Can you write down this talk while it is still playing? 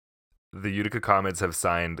the Utica Comets have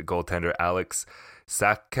signed goaltender Alex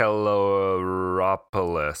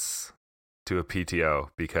Sakelaropoulos to a PTO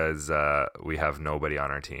because we have nobody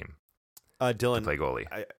on our team Dylan, to play goalie.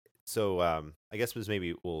 I guess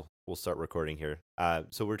maybe we'll start recording here.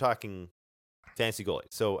 So we're talking fantasy goalie.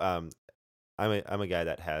 So I'm a guy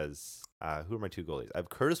that has who are my two goalies? I have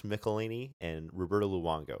Curtis Michelini and Roberto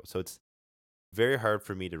Luongo. So it's very hard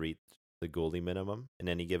for me to reach the goalie minimum in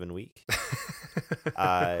any given week.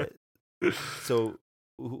 So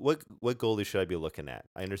what goalie should I be looking at?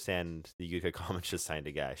 I understand the Utica Comets just signed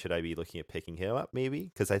a guy. Should I be looking at picking him up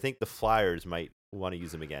maybe? Because I think the Flyers might want to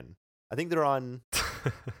use him again. I think they're on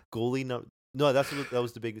goalie no, that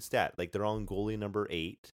was the big stat. Like they're on goalie number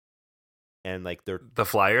 8, and like the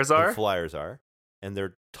Flyers are. The Flyers are, and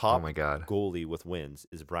their top Oh my God. goalie with wins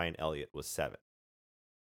is Brian Elliott with 7.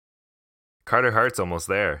 Carter Hart's almost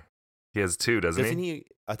there. He has 2, doesn't he?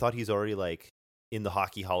 I thought he's already like in the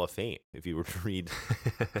Hockey Hall of Fame. If you were to read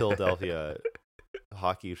Philadelphia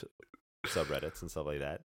hockey subreddits and stuff like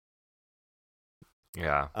that.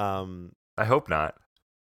 Yeah. I hope not.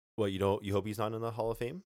 Well, you hope he's not in the Hall of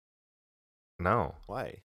Fame? No.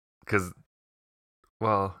 Why? Because,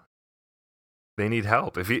 well, they need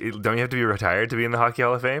help. Don't you have to be retired to be in the Hockey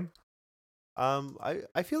Hall of Fame? I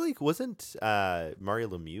feel like wasn't Mario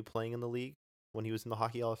Lemieux playing in the league when he was in the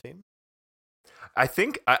Hockey Hall of Fame? I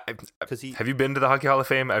think because have you been to the Hockey Hall of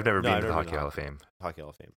Fame? I've never been to the Hockey Hall of Fame. Hockey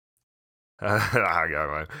Hall of Fame.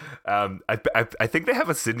 I think they have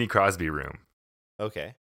a Sidney Crosby room.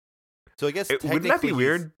 Okay. So I guess wouldn't that be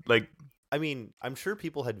weird? Like, I mean, I'm sure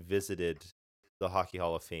people had visited the Hockey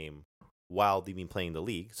Hall of Fame while they've been playing the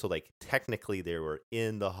league. So like technically they were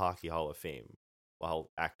in the Hockey Hall of Fame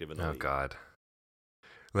while active in the league. Oh God.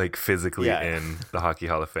 Like physically in the Hockey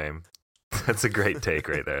Hall of Fame. That's a great take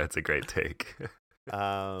right there. That's a great take.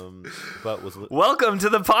 Welcome to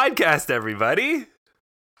the podcast, everybody.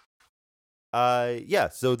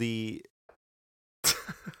 So the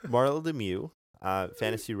Mario Lemieux,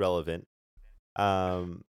 fantasy relevant.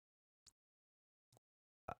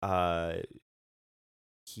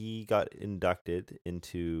 He got inducted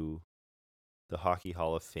into the Hockey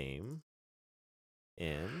Hall of Fame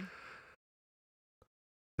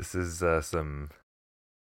This is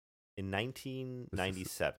in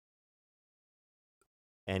 1997,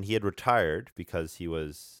 and he had retired because he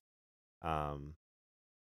was because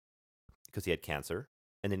he had cancer,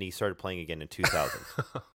 and then he started playing again in 2000.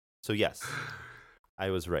 So yes,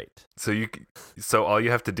 I was right. So all you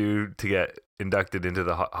have to do to get inducted into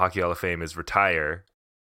the Hockey Hall of Fame is retire,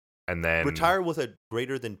 and then retire with a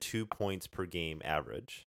greater than 2 points per game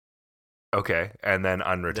average. Okay, and then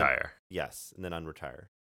unretire. And then unretire.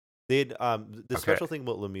 They had the special thing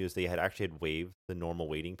about Lemieux is they had waived the normal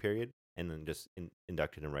waiting period and then just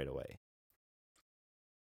inducted him right away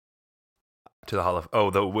to the Hall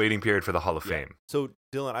of the waiting period for the Hall of Fame. So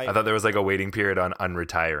Dylan, I thought there was like a waiting period on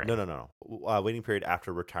unretiring. No. Waiting period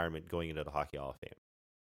after retirement going into the Hockey Hall of Fame.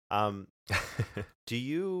 Do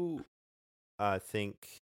you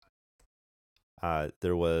think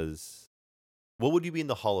there was? What would you be in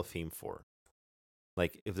the Hall of Fame for?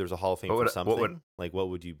 Like, if there's a Hall of Fame for something, what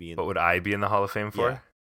would you be in? What would I be in the Hall of Fame for?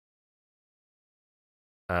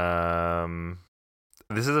 Yeah.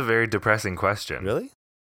 This is a very depressing question. Really?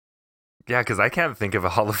 Yeah, because I can't think of a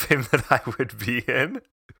Hall of Fame that I would be in.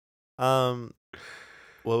 Well,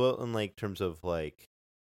 in like terms of like,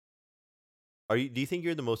 do you think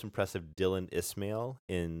you're the most impressive Dylan Ismail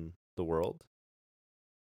in the world?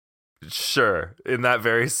 Sure, in that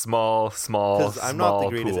very small. Because I'm not the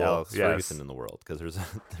greatest pool. Alex Ferguson in the world. Because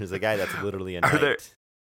there's a guy that's literally a knight.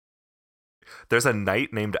 There's a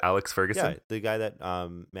knight named Alex Ferguson. Yeah, the guy that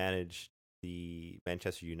managed the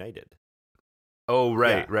Manchester United. Oh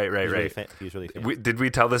right. He's really famous. Did we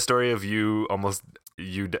tell the story of you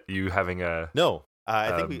having a no?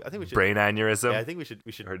 I think we should brain aneurysm. Yeah, I think we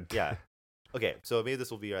should. Yeah. Okay, so maybe this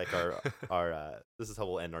will be like our this is how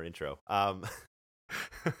we'll end our intro.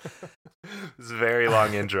 This is a very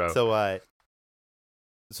long intro. So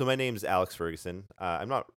my name's Alex Ferguson. I'm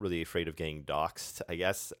not really afraid of getting doxxed, I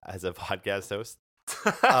guess, as a podcast host.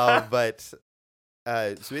 But so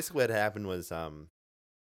basically what happened was I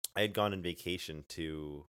had gone on vacation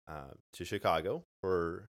to Chicago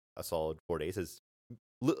for a solid 4 days. As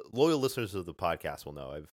loyal listeners of the podcast will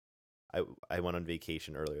know, I went on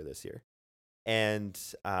vacation earlier this year. And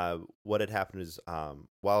what had happened is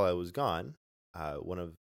while I was gone, one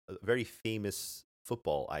of a very famous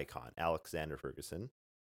football icon, Alexander Ferguson,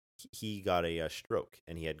 he got a stroke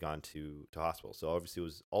and he had gone to hospital. So obviously it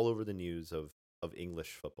was all over the news of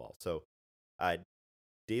English football. So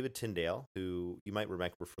David Tyndale, who you might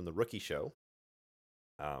remember from the Rookie Show,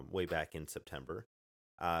 way back in September.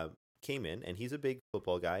 Came in, and he's a big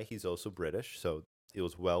football guy. He's also British, so it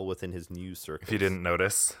was well within his news circles. If you didn't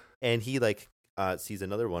notice. And he sees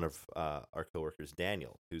another one of our coworkers,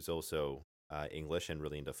 Daniel, who's also English and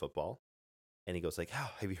really into football. And he goes like,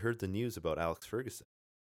 "Oh, have you heard the news about Alex Ferguson?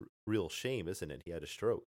 Real shame, isn't it? He had a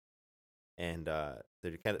stroke." And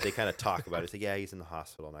they kind of talk about it. It's like, yeah, he's in the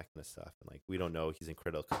hospital and that kind of stuff. And like, we don't know. He's in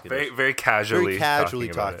critical condition. Very casually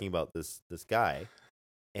talking about this guy.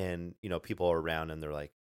 And people are around and they're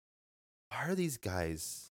like, why are these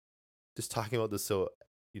guys just talking about this so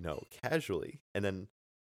casually? And then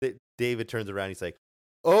David turns around. He's like,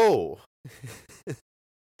 oh,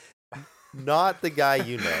 not the guy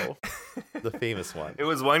the famous one. It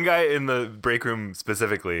was one guy in the break room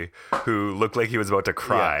specifically who looked like he was about to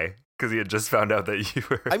cry because he had just found out that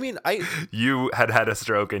you had a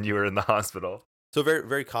stroke and you were in the hospital. So very,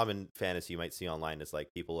 very common fantasy you might see online is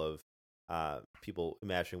like people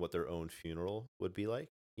imagining what their own funeral would be like,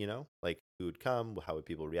 like who would come, how would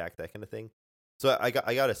people react, that kind of thing. So I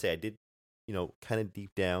gotta say, I did, kind of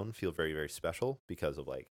deep down feel very, very special because of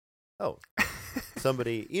like, oh,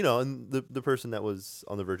 somebody, and the person that was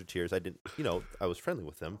on the verge of tears, I didn't, I was friendly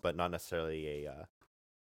with them, but not necessarily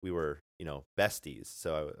we were, besties.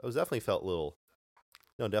 So I was definitely felt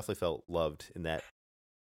loved in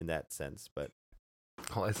that sense, but.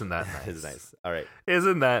 Well, isn't that nice? It's nice. All right.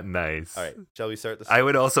 Isn't that nice? All right. Shall we start this? I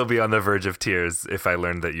would also be on the verge of tears if I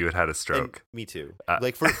learned that you had a stroke. And me too.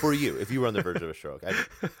 Like for you, if you were on the verge of a stroke. Okay.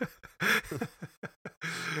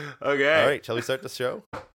 All right. Shall we start the show?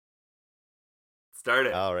 Start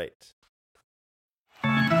it. All right.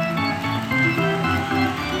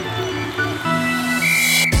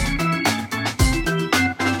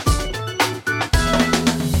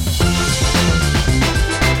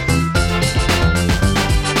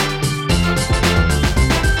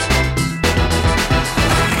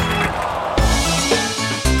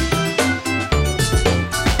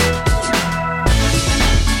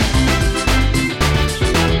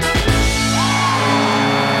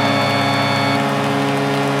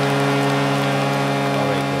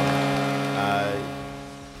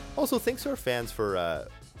 Also, thanks to our fans for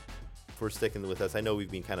sticking with us. I know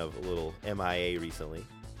we've been kind of a little MIA recently.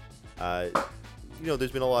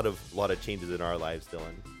 There's been a lot of changes in our lives,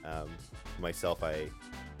 Dylan. Myself,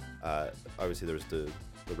 obviously there was the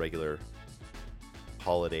regular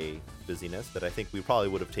holiday busyness that I think we probably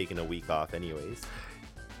would have taken a week off anyways.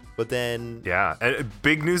 But then, yeah, and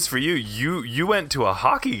big news for you. You went to a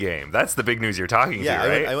hockey game. That's the big news you're talking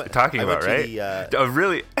right? I went to a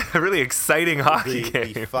really exciting hockey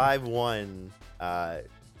game. The 5-1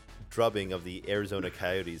 drubbing of the Arizona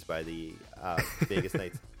Coyotes by the Vegas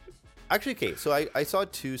Knights. Actually, okay, so I saw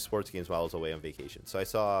two sports games while I was away on vacation. So I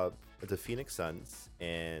saw the Phoenix Suns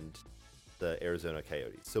and the Arizona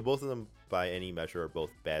Coyotes. So both of them, by any measure, are both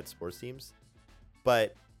bad sports teams.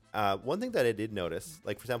 But one thing that I did notice,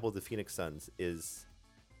 like for example, the Phoenix Suns is,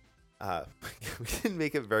 we didn't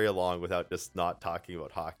make it very long without just not talking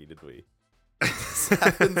about hockey, did we? This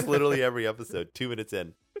happens literally every episode, 2 minutes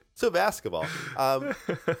in. So basketball.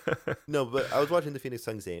 No, but I was watching the Phoenix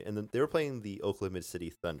Suns game, and then they were playing the Oklahoma City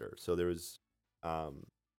Thunder. So there was, a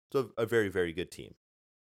very, very good team.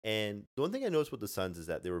 And the one thing I noticed with the Suns is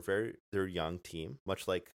that they're a young team, much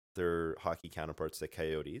like their hockey counterparts, the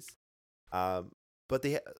Coyotes. But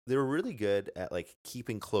they were really good at like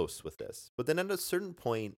keeping close with this. But then at a certain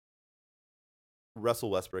point, Russell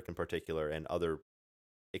Westbrook in particular and other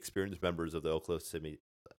experienced members of the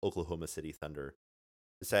Oklahoma City Thunder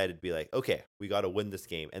decided to be like, okay, we got to win this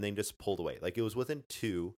game, and then just pulled away. Like it was within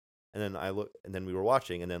 2, and then we were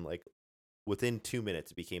watching, and then like within 2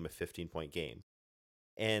 minutes it became a 15-point game.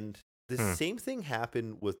 And the same thing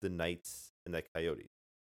happened with the Knights and the Coyotes.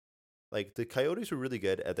 Like the Coyotes were really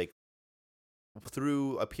good at like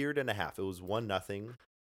through a period and a half, it was 1-0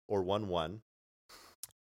 or 1-1,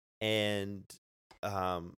 and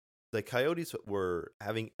the Coyotes were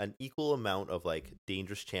having an equal amount of like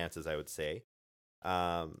dangerous chances, I would say,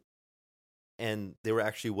 and they were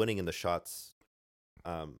actually winning in the shots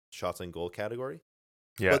on goal category.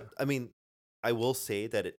 Yeah, but I mean, I will say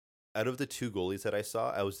that out of the two goalies that I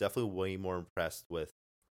saw, I was definitely way more impressed with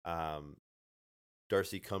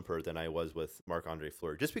Darcy Kuemper than I was with Marc-Andre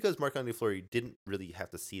Fleury, just because Marc-Andre Fleury didn't really have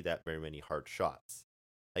to see that very many hard shots.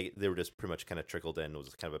 Like they were just pretty much kind of trickled in. It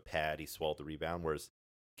was kind of a pad. He swallowed the rebound, whereas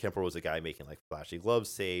Kuemper was a guy making like flashy glove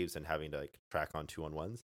saves and having to like track on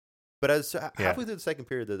 2-on-1s. But as halfway through the second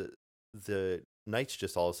period, the Knights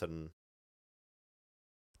just all of a sudden,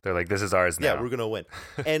 they're like, "This is ours now. Yeah, we're gonna win,"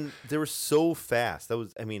 and they were so fast. That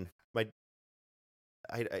was, I mean,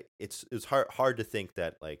 it was hard to think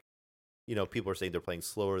that like, people are saying they're playing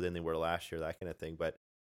slower than they were last year, that kind of thing. But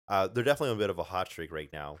they're definitely on a bit of a hot streak right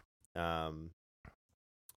now.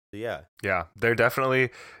 Yeah. Yeah, they're definitely,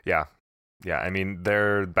 yeah. I mean,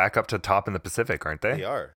 they're back up to top in the Pacific, aren't they? They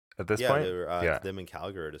are. At this point? Them and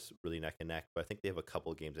Calgary are just really neck and neck, but I think they have a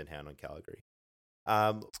couple games in hand on Calgary.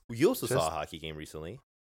 You also saw a hockey game recently.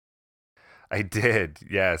 I did,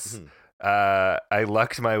 yes. Mm-hmm. I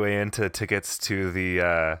lucked my way into tickets to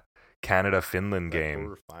the Canada-Finland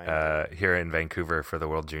game here in Vancouver for the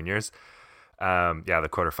World Juniors. The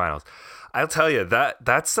quarterfinals. I'll tell you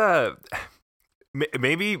that's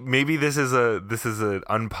maybe this is an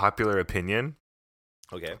unpopular opinion.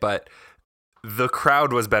 Okay, but the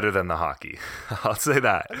crowd was better than the hockey. I'll say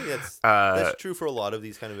that. I think that's true for a lot of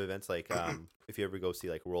these kind of events. Like if you ever go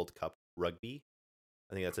see like World Cup rugby,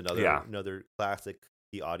 I think that's another classic.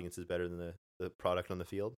 The audience is better than the product on the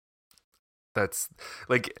field. That's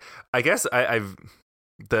like, I guess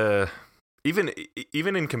even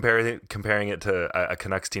in comparing it to a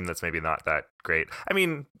Canucks team that's maybe not that great. I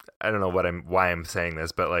mean, I don't know why I'm saying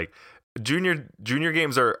this, but like junior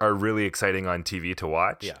games are really exciting on TV to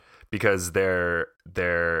watch. Yeah. Because they're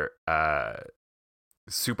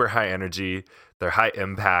super high energy, they're high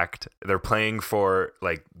impact, they're playing for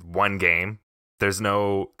like one game. It's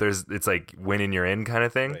like win and you're in kind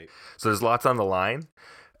of thing. Right. So there's lots on the line.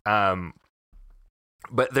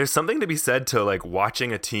 But there's something to be said to like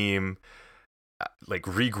watching a team like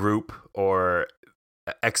regroup or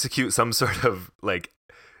execute some sort of like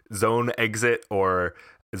zone exit or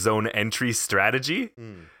zone entry strategy.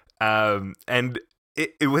 And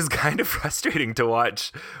it was kind of frustrating to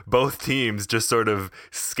watch both teams just sort of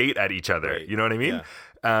skate at each other. Right. You know what I mean?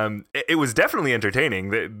 Yeah. It was definitely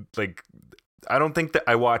entertaining. Like, I don't think that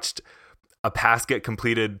I watched a pass get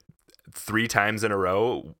completed 3 times in a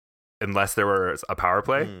row unless there was a power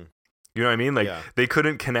play. You know what I mean? Like, they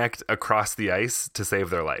couldn't connect across the ice to save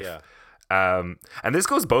their life. Yeah. And this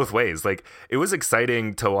goes both ways. Like, it was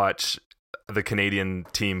exciting to watch the Canadian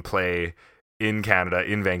team play in Canada,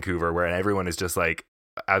 in Vancouver, where everyone is just like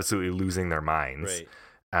absolutely losing their minds.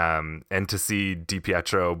 Right. And to see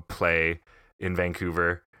DiPietro play in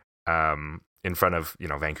Vancouver, in front of,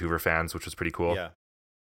 Vancouver fans, which was pretty cool. Yeah.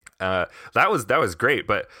 That was great.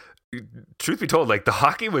 But truth be told, like the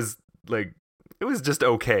hockey was like, it was just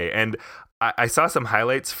okay. And I saw some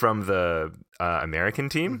highlights from the American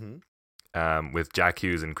team, with Jack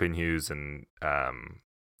Hughes and Quinn Hughes and I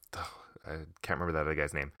can't remember that other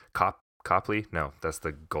guy's name. Copley? No, that's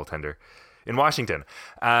the goaltender in Washington.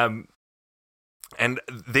 And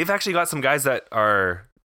they've actually got some guys that are,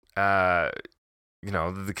 that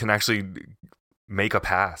can actually make a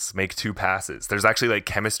pass, make 2 passes. There's actually like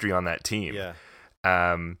chemistry on that team. Yeah.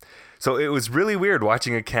 So it was really weird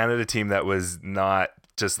watching a Canada team that was not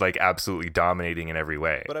just like absolutely dominating in every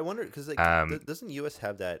way. But I wonder, because like, doesn't US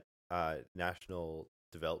have that national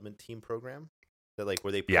development team program that like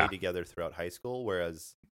where they play together throughout high school,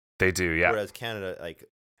 whereas they do, yeah. Whereas Canada, like,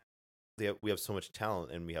 we have so much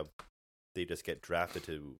talent, and they just get drafted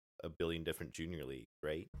to a billion different junior league,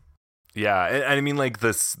 right? Yeah, and I mean, like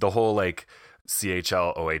the whole like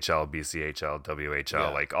CHL, OHL, BCHL,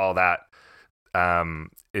 WHL, like all that,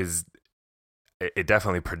 it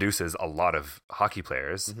definitely produces a lot of hockey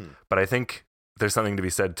players. But I think there's something to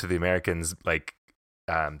be said to the Americans, like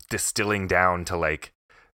distilling down to like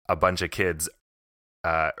a bunch of kids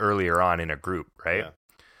earlier on in a group, right?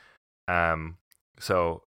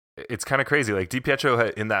 So it's kind of crazy. Like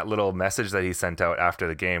DiPietro in that little message that he sent out after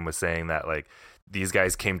the game was saying that like these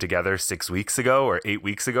guys came together 6 weeks ago or 8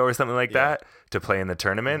 weeks ago or something like that to play in the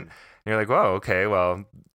tournament. And you're like, whoa, okay, well,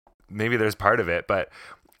 maybe there's part of it, but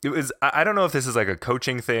it was, I don't know if this is like a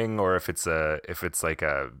coaching thing or if it's like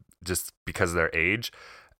just because of their age.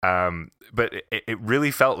 But it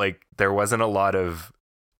really felt like there wasn't much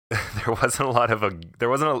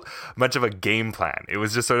of a game plan. It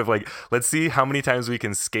was just sort of like, let's see how many times we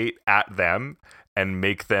can skate at them and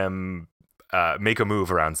make them make a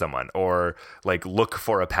move around someone or like look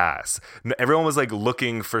for a pass. Everyone was like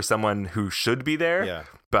looking for someone who should be there,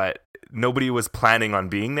 but nobody was planning on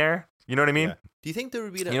being there. You know what I mean? Yeah. Do you think there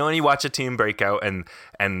would be when you watch a team break out and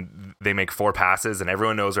they make 4 passes and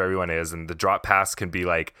everyone knows where everyone is, and the drop pass can be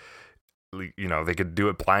like, they could do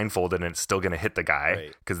it blindfolded and it's still going to hit the guy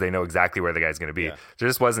because they know exactly where the guy's going to be. There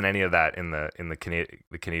just wasn't any of that in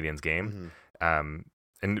the Canadians game. And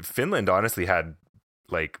Finland honestly had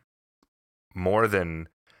like more than,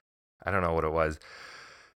 I don't know what it was.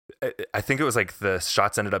 I think it was like the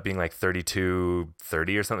shots ended up being like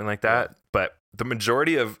 32-30 or something like that. But the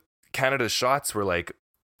majority of Canada's shots were like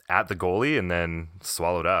at the goalie and then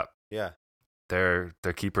swallowed up. Yeah. Their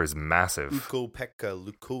keeper is massive. Ukko-Pekka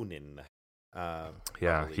Luukkonen. Yeah,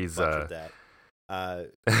 Probably he's butchered that.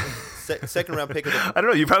 Second round pick of the. I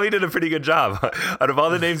don't know. You probably did a pretty good job. Out of all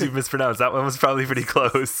the names you've mispronounced, that one was probably pretty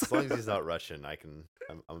close. As long as he's not Russian, I'm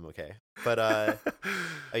okay. But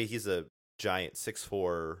he's a giant,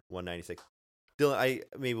 6'4", 196. Dylan,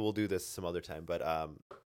 maybe we'll do this some other time. But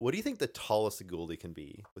what do you think the tallest a goalie can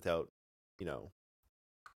be without, Well,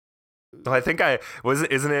 I think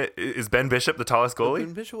is Ben Bishop the tallest goalie?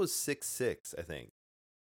 Ben Bishop was 6'6", I think.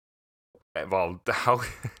 Well, how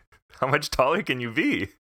much taller can you be?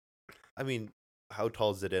 I mean, how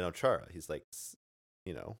tall is Zdeno Chara? He's like,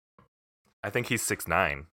 I think he's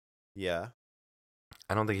 6'9". Yeah.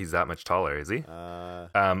 I don't think he's that much taller, is he?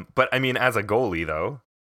 But I mean, as a goalie though,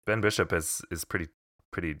 Ben Bishop is pretty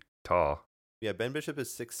tall. Yeah, Ben Bishop is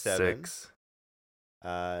 6'7". 6.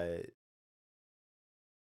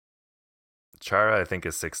 Chara, I think,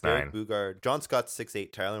 is 6'9". Derek Bugard. John Scott's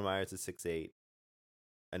 6'8". Tyler Myers is 6'8".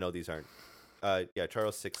 I know these aren't. Yeah,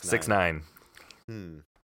 Charles 6'9". 6'9".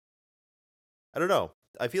 I don't know.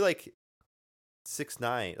 I feel like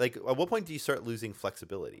 6'9". Like, at what point do you start losing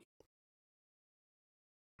flexibility?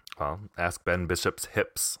 Well, ask Ben Bishop's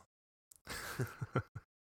hips.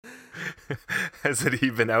 Hasn't he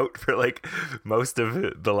been out for like most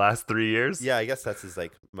of the last 3 years? Yeah, I guess that's his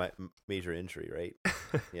like major injury, right?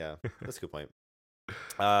 Yeah, that's a good point.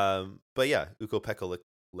 But yeah, Ukko-Pekka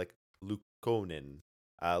Luukkonen.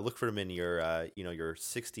 Look for him in your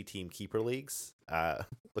 60 team keeper leagues.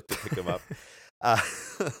 Look to pick him up. I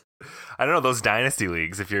don't know, those dynasty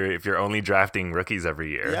leagues. If you're only drafting rookies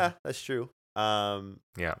every year. Yeah, that's true.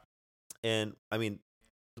 Yeah, and I mean,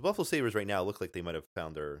 the Buffalo Sabres right now look like they might have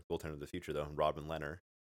found their goaltender of the future, though, Robin Lehner.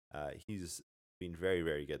 He's been very,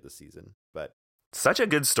 very good this season. But such a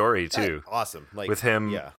good story too. Awesome, like with him,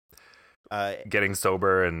 yeah. Getting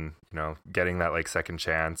sober and getting that like second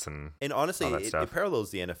chance and honestly, all that stuff. It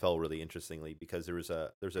parallels the NFL really interestingly because there's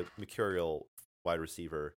a mercurial wide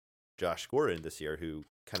receiver, Josh Gordon, this year who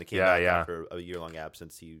kind of came back after a year-long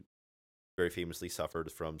absence. He very famously suffered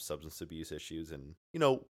from substance abuse issues, and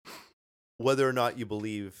whether or not you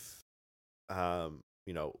believe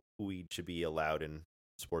weed should be allowed in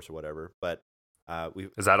sports or whatever, but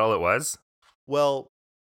is that all it was? Well,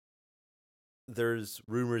 there's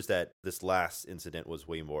rumors that this last incident was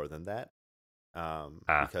way more than that.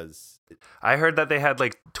 Because I heard that they had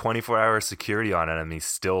like 24-hour security on it, and he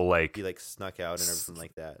still he snuck out and everything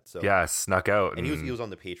like that. So yeah, snuck out, and he was on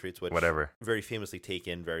the Patriots, which whatever, very famously take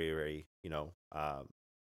in very, very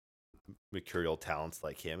mercurial talents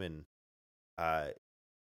like him, and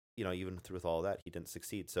even with all that, he didn't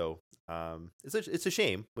succeed. So it's a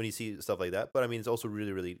shame when you see stuff like that. But I mean, it's also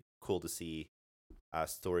really, really cool to see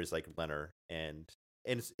stories like Leonard, and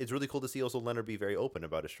it's really cool to see also Leonard be very open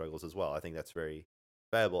about his struggles as well. I think that's very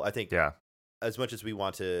valuable. I think as much as we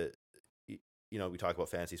want to, we talk about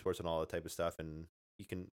fantasy sports and all that type of stuff, and you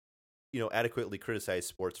can, adequately criticize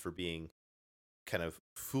sports for being kind of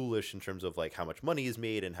foolish in terms of like how much money is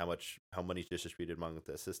made and how money is distributed among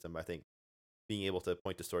the system. I think being able to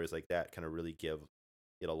point to stories like that kind of really give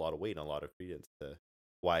it a lot of weight and a lot of credence to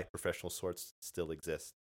why professional sports still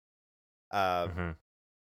exist.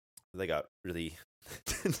 They got really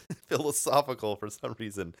philosophical for some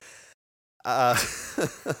reason.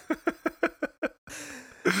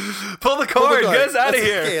 Pull the cord, get us out of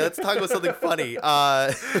here. Okay, let's talk about something funny.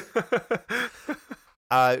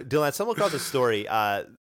 Dylan, I stumbled across a story.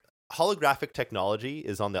 Holographic technology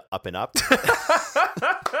is on the up and up.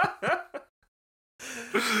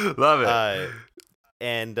 Love it.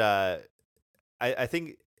 And I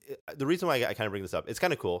think the reason why I kind of bring this up, it's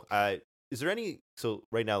kind of cool. Is there so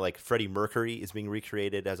right now, like Freddie Mercury is being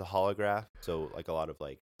recreated as a holograph. So like a lot of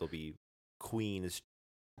there'll be Queen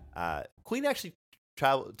actually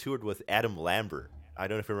toured with Adam Lambert. I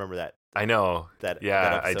don't know if you remember that. I know that. Yeah,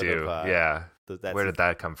 that I do. Where did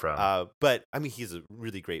that come from? But I mean, he's a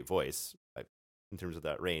really great voice in terms of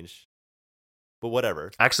that range. But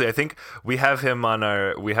whatever. Actually, I think we have him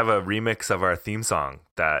we have a remix of our theme song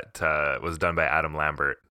that was done by Adam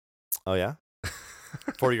Lambert. Oh yeah.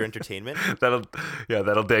 For your entertainment. That'll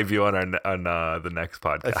debut on the next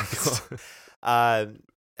podcast. Cool.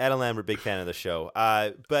 Adam Lambert, big fan of the show.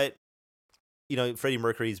 But Freddie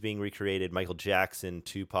Mercury is being recreated. Michael Jackson,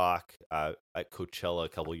 Tupac at Coachella a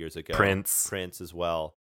couple years ago. Prince as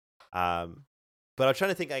well. But I'm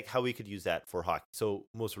trying to think how we could use that for hockey. So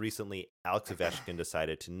most recently, Alex Ovechkin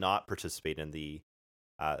decided to not participate in the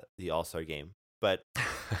All-Star game. But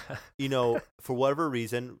for whatever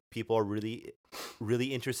reason, people are really, really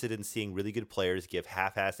interested in seeing really good players give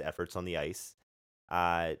half-assed efforts on the ice.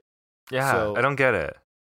 I don't get it.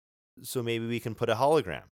 So maybe we can put a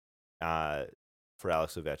hologram for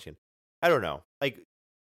Alex Ovechkin. I don't know. Like,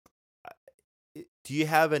 do you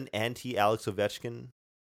have an anti-Alex Ovechkin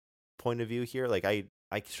point of view here? Like, I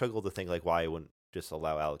struggle to think like why I wouldn't just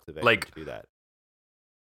allow Alex Ovechkin to do that.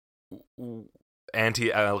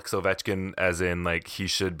 Anti-Alex Ovechkin, as in like he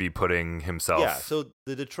should be putting himself. Yeah. So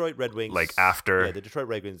the Detroit Red Wings, like after. Yeah, the Detroit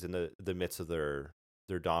Red Wings in the midst of their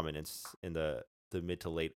dominance in the mid to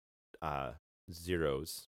late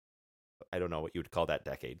zeros. I don't know what you would call that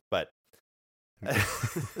decade, but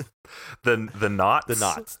the knots. The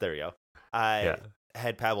knots. There you go.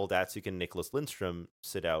 Had Pavel Datsyuk and Nicholas Lindstrom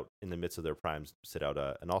sit out in the midst of their primes, sit out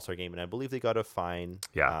an All-Star game, and I believe they got a fine.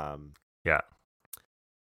 Yeah.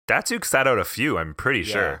 Datsyuk sat out a few, I'm pretty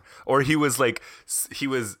sure. Or he was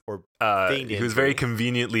very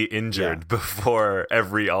conveniently injured before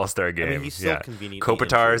every All-Star game. I mean, he's still conveniently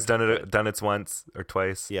Kopitar's injured, done it once or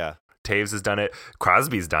twice. Yeah. Taves has done it.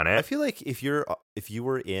 Crosby's done it. I feel like if you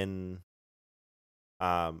were in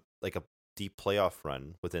like a deep playoff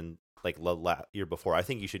run within like year before, I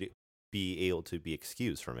think you should be able to be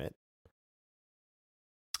excused from it.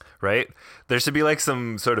 Right? There should be like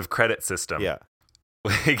some sort of credit system. Yeah.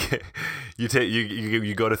 Like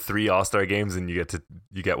you go to 3 All-Star games and you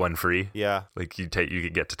get one free. Yeah. Like you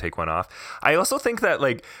get to take one off. I also think that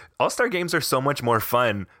like All-Star games are so much more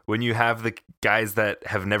fun when you have the guys that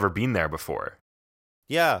have never been there before.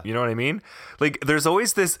 Yeah. You know what I mean? Like there's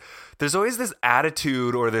always this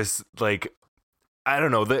attitude or this like, I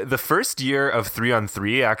don't know, the first year of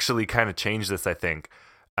 3-on-3 actually kind of changed this, I think.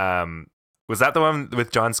 Was that the one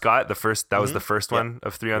with John Scott? That was the first one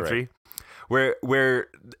of 3-on-3? Right. Where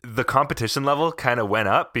the competition level kind of went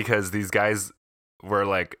up because these guys were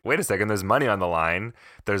like, wait a second, there's money on the line.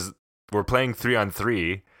 We're playing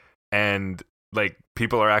 3-on-3 and like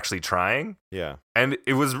people are actually trying. Yeah. And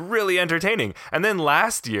it was really entertaining. And then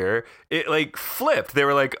last year it like flipped. They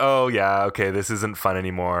were like, oh yeah, okay, this isn't fun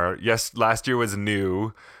anymore. Yes, last year was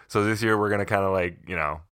new. So this year we're going to kind of like,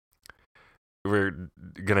 we're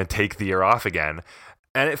going to take the year off again.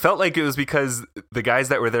 And it felt like it was because the guys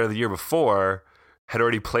that were there the year before had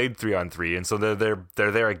already played 3-on-3, and so they're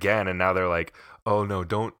there again, and now they're like, "Oh no,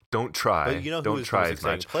 don't try, but don't try as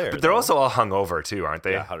much." Player, but they're also all hungover too, aren't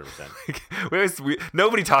they? Yeah, 100%.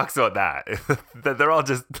 Nobody talks about that. That they're all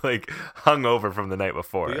just like hungover from the night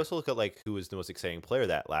before. But you also look at like who was the most exciting player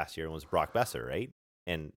that last year, and was Brock Besser, right?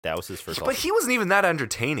 And that was his first. But he wasn't even that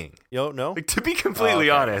entertaining. You don't know? Like, to be completely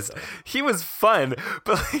honest, he was fun.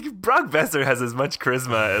 But like Brock Besser has as much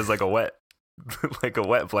charisma as like a wet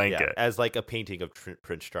blanket. Yeah, as like a painting of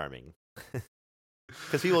Prince Charming.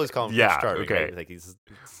 Because people always call him Prince Charming. Okay. Right? Like he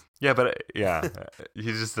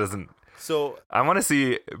just doesn't. So I want to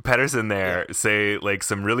see Pettersson there say like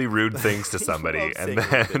some really rude things to somebody, and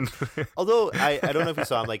then. Although I don't know if you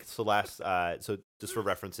saw him, like so just for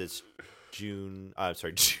reference, it's June.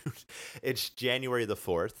 It's January the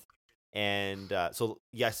 4th, and so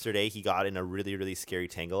yesterday he got in a really, really scary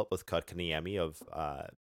tangle up with Kotkaniemi of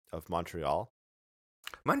Montreal.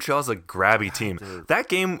 Montreal's a grabby team. Dude. That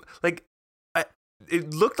game, like,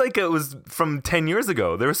 it looked like it was from 10 years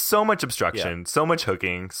ago. There was so much obstruction, so much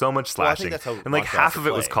hooking, so much slashing, and like half of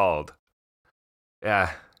it was called.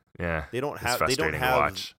 Yeah. They don't have.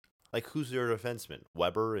 Watch. Like, who's their defenseman?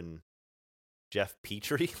 Weber and Jeff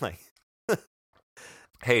Petrie, like.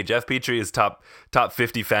 Hey, Jeff Petrie is top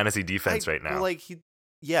 50 fantasy defense right now. Like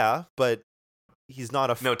but he's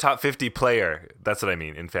not no top 50 player. That's what I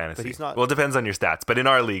mean in fantasy. But he's not. Well, it depends on your stats, but in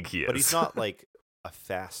our league he is. But he's not like a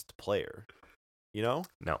fast player. You know?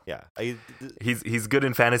 No. Yeah. He's good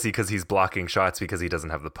in fantasy because he's blocking shots because he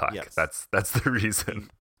doesn't have the puck. Yes. That's the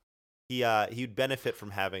reason. He'd benefit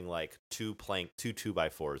from having like two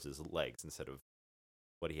 2x4s as legs instead of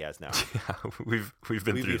what he has now. Yeah, we've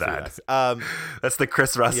been through that. That's the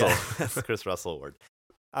Chris Russell. Yeah, that's the Chris Russell award.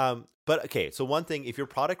 But okay, so one thing, if your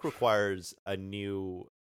product requires a new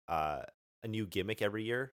gimmick every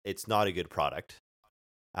year, it's not a good product.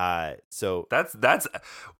 So that's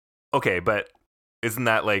okay, but isn't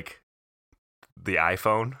that like the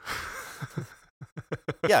iPhone?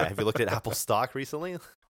 Yeah, have you looked at Apple stock recently?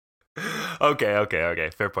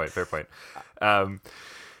 Okay. Fair point.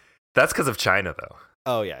 That's because of China, though.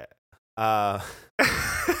 Oh, yeah. All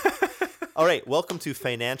right, welcome to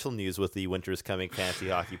Financial News with the Winter's Coming Fantasy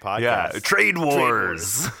Hockey Podcast. Yeah, Trade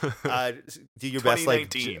Wars. Do your best, like,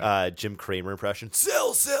 Jim Cramer impression.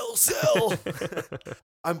 Sell.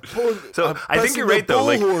 I'm pulling. So I think you're right, though.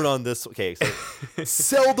 Like, on this. Okay, so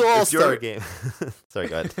sell the All-Star game. Sorry,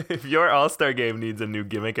 go ahead. If your All-Star game needs a new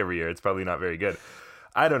gimmick every year, it's probably not very good.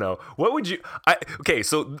 I don't know. What would you? Okay,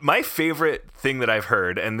 so my favorite thing that I've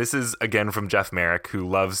heard, and this is again from Jeff Merrick, who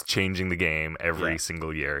loves changing the game every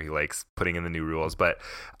single year. He likes putting in the new rules, but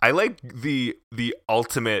I like the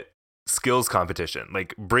ultimate skills competition.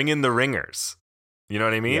 Like, bring in the ringers. You know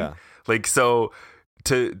what I mean? Yeah. Like, so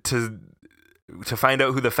to find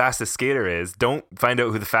out who the fastest skater is, don't find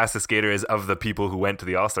out who the fastest skater is of the people who went to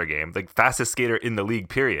the All-Star game. Like, fastest skater in the league.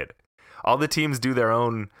 Period. All the teams do their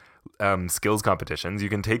own skills competitions. You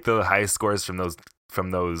can take the highest scores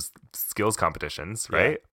from those skills competitions,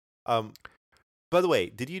 right? Yeah. By the way,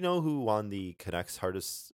 did you know who won the Canucks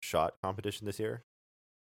hardest shot competition this year?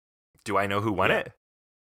 Do I know who won it?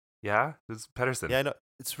 Yeah, it's Pettersson. Yeah, I know.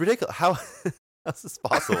 It's ridiculous. How's this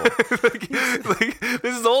possible? like,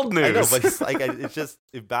 this is old news. I know, but it's like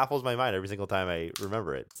it baffles my mind every single time I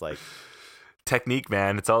remember it. It's like technique,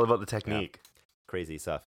 man. It's all about the technique. Yeah. Crazy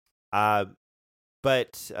stuff.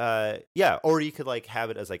 But or you could like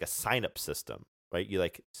have it as like a sign up system, right? You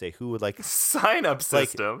like say who would like sign up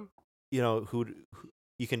system. Who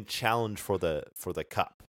you can challenge for the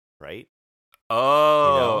cup, right?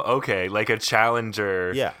 Oh, okay, like a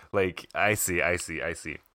challenger. Yeah, like I see.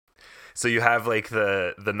 So you have like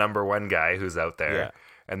the number one guy who's out there,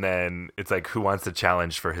 and then it's like who wants to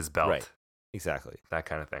challenge for his belt, right? Exactly, that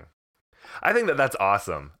kind of thing. I think that's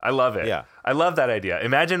awesome. I love it. Yeah. I love that idea.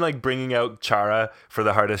 Imagine like bringing out Chara for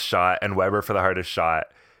the hardest shot and Weber for the hardest shot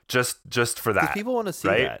just for that. People want to see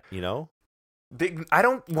that, I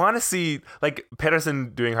don't want to see like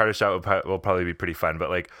Pettersson doing hardest shot will probably be pretty fun, but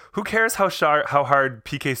like who cares how hard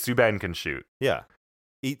PK Subban can shoot? Yeah.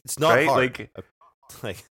 It's not right? hard.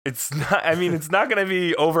 Like it's not, I mean, it's not going to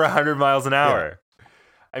be over 100 miles an hour. Yeah.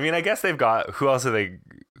 I mean, I guess they've got, who else are they?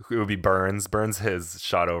 It would be Burns. Burns has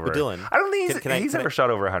shot over. But Dylan, I don't think he's ever shot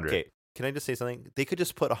over 100. Okay, can I just say something? They could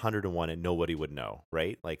just put 101 and nobody would know,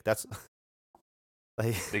 right? Like that's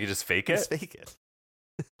like they could just fake it. Just fake it.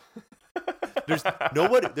 There's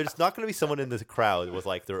nobody. There's not going to be someone in the crowd with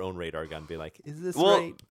like their own radar gun, be like, "Is this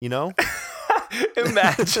right?"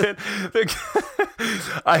 Imagine.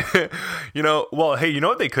 Well, hey, you know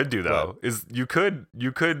what they could do though is you could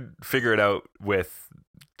figure it out with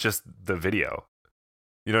just the video.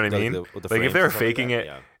 You know what I mean? Like if they were faking it,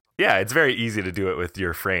 yeah, it's very easy to do it with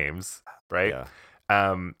your frames, right?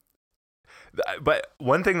 Yeah. But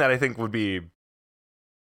one thing that I think would be,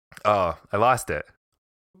 I lost it.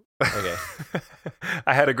 Okay.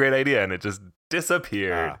 I had a great idea and it just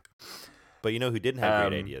disappeared. But you know who didn't have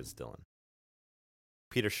great ideas, Dylan?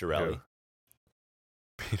 Peter Chiarelli. Who?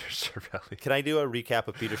 Peter Chiarelli. Can I do a recap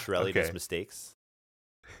of Peter Chiarelli and his mistakes?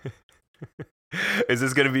 Is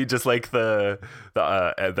this going to be just like the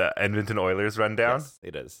Edmonton Oilers rundown? Yes,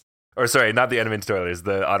 it is. Or sorry, not the Edmonton Oilers,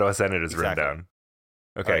 the Ottawa Senators rundown.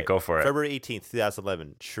 Okay, right. Go for it. February 18th,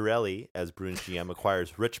 2011, Chiarelli, as Bruins GM,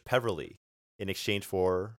 acquires Rich Peverley in exchange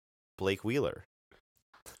for Blake Wheeler.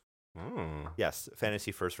 Yes,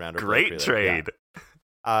 fantasy first rounder. Great trade.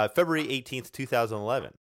 Yeah. February 18th,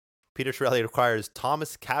 2011, Peter Chiarelli acquires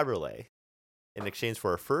Thomas Caberlet in exchange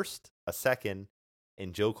for a first, a second,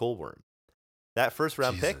 and Joe Colborne. That first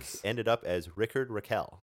round pick ended up as Rickard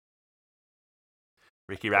Rakell.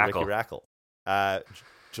 Ricky Rackle.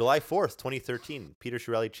 July 4th, 2013, Peter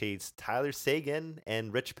Chiarelli trades Tyler Seguin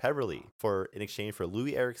and Rich Peverley in exchange for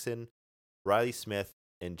Louis Eriksson, Riley Smith,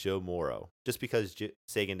 and Joe Morrow, just because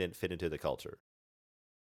Seguin didn't fit into the culture.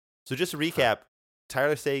 So just to recap,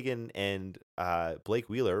 Tyler Seguin and Blake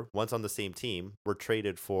Wheeler, once on the same team, were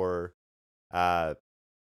traded for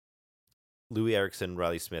Louis Eriksson,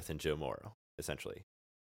 Riley Smith, and Joe Morrow, essentially.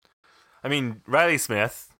 I mean, Riley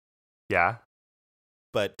Smith, yeah.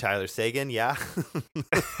 But Tyler Seguin, yeah.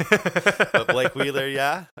 But Blake Wheeler,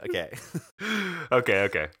 yeah. Okay.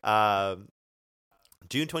 Okay.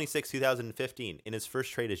 June 26, 2015, in his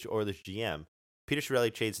first trade as Oilers GM, Peter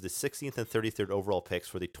Chiarelli trades the 16th and 33rd overall picks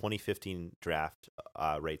for the 2015 draft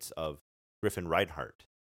rates of Griffin Reinhart.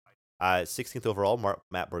 16th overall,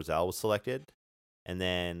 Matt Barzal was selected, and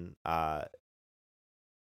then there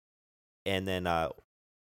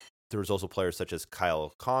was also players such as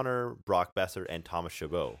Kyle Connor, Brock Besser, and Thomas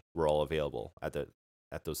Chabot were all available at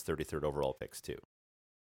those 33rd overall picks too.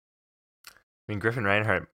 I mean, Griffin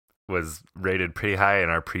Reinhart was rated pretty high in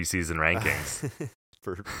our preseason rankings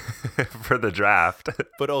for the draft.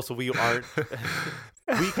 But also we aren't.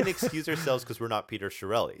 We can excuse ourselves because we're not Peter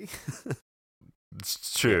Chiarelli.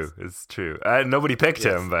 It's true. Yes. It's true. Nobody picked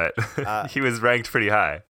him, but he was ranked pretty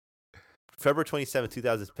high. February 27,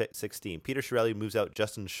 2016, Peter Chiarelli moves out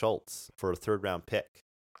Justin Schultz for a third-round pick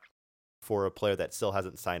for a player that still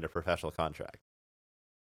hasn't signed a professional contract.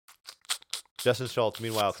 Justin Schultz,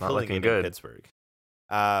 meanwhile, killing it in Pittsburgh.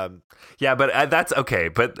 Yeah, but that's okay.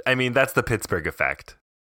 But I mean, that's the Pittsburgh effect.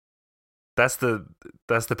 That's the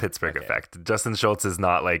Pittsburgh effect. Justin Schultz is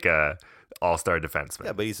not like a all-star defenseman.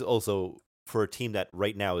 Yeah, but he's also, for a team that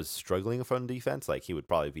right now is struggling from defense, like he would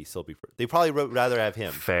probably still be. They probably would rather have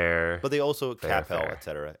him. Fair. But they also cap hell,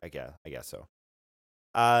 etc. I guess so.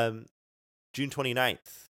 June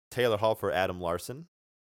 29th, Taylor Hall for Adam Larson,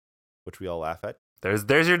 which we all laugh at.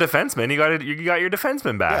 There's your defenseman. You got your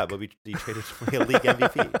defenseman back. Yeah, but he traded for a league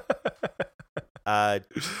MVP.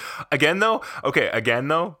 Again though. Okay.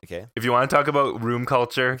 If you want to talk about room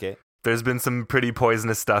culture, there's been some pretty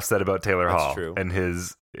poisonous stuff said about Taylor Hall and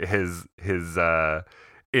his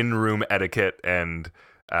in-room etiquette and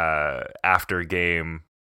after game,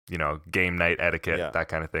 game night etiquette, that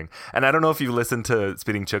kind of thing. And I don't know if you listen to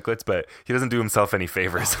Spitting Chicklets, but he doesn't do himself any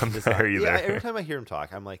favors on there either. Yeah, every time I hear him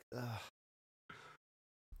talk, I'm like, ugh.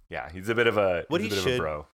 Yeah, he's a bit of a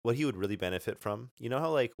bro. What he would really benefit from, how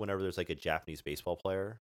like whenever there's like a Japanese baseball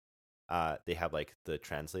player, they have like the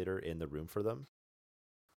translator in the room for them.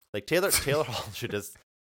 Like Taylor Hall should just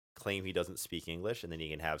claim he doesn't speak English, and then he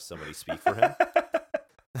can have somebody speak for him.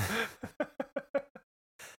 I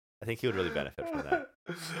think he would really benefit from that.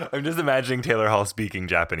 I'm just imagining Taylor Hall speaking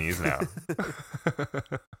Japanese now.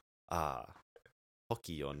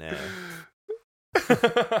 Hockey yo ne.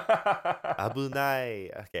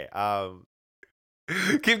 Abunai. Okay.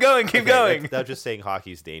 Keep going. That's just saying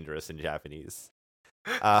hockey's dangerous in Japanese.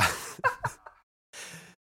 A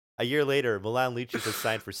year later, Milan Lucic was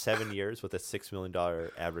signed for 7 years with a $6 million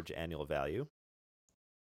average annual value.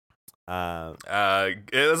 It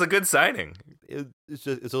was a good signing.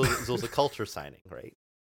 It's also a culture signing, right?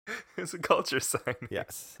 It's a culture signing.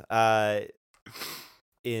 Yes.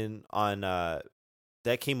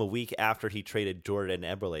 That came a week after he traded Jordan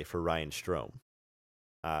Eberle for Ryan Strome.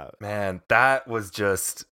 Man, that was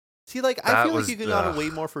just... See, like, I feel like you could have gotten way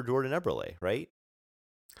more for Jordan Eberle, right?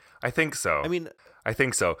 I think so. I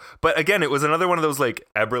think so. But again, it was another one of those, like,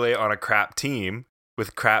 Eberle on a crap team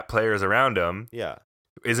with crap players around him. Yeah.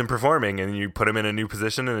 Isn't performing, and you put him in a new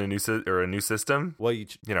position in a new system. Well, you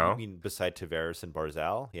mean beside Tavares and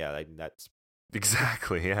Barzal? Yeah, that's...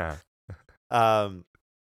 Exactly, yeah.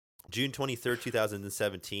 June 23rd,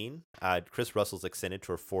 2017, Chris Russell's extended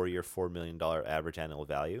to a 4-year, $4 million average annual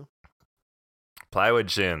value. Plywood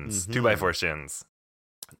shins, 2x4 shins.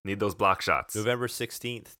 Need those block shots. November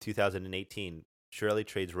 16th, 2018, Shirley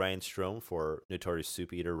trades Ryan Strome for notorious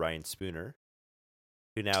soup eater Ryan Spooner,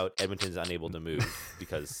 who now Edmonton's unable to move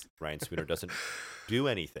because Ryan Spooner doesn't do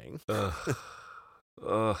anything.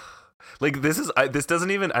 Like this doesn't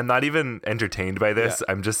even. I'm not even entertained by this.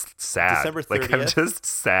 Yeah. I'm just sad. December 30th, I'm just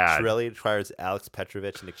sad. Shirley acquires Alex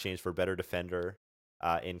Petrovich in exchange for a better defender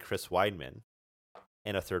in Chris Weidman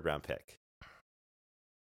and a 3rd-round pick.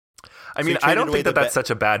 I mean, I don't think that's such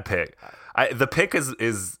a bad pick. The pick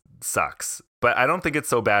is sucks, but I don't think it's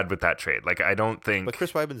so bad with that trade. Like I don't think. But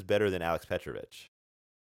Chris Weidman's better than Alex Petrovich.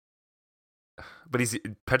 But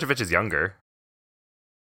Petrovich is younger.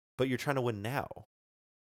 But you're trying to win now.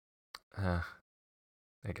 I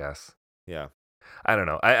guess. Yeah. I don't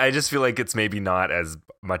know. I just feel like it's maybe not as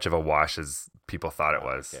much of a wash as people thought it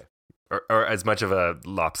was. Okay. Or as much of a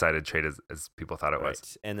lopsided trade as people thought it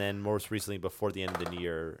was. And then most recently, before the end of the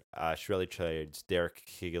year, Shirley trades Derek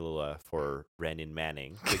Kigula for Brandon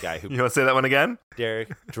Manning, the guy who... You want to say that one again?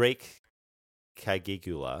 Drake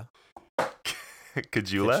Kagigula.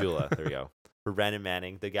 Kajula? There we go. For Brandon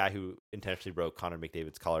Manning, the guy who intentionally broke Connor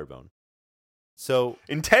McDavid's collarbone. So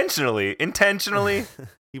intentionally,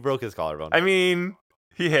 he broke his collarbone. I mean,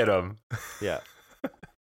 he hit him. Yeah.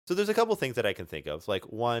 So there's a couple things that I can think of.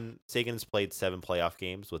 Like one, Sagan's played 7 playoff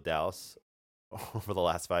games with Dallas over the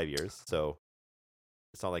last 5 years, so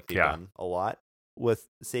it's not like they've done a lot with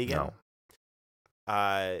Sagan.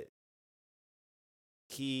 No.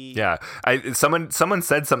 Someone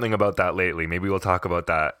said something about that lately. Maybe we'll talk about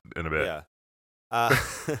that in a bit. Yeah.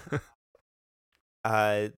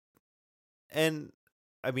 And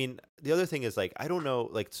I mean, the other thing is like I don't know.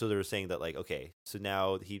 Like, so they're saying that like okay, so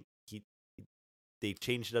now they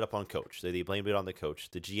changed it up on coach. They blamed it on the coach.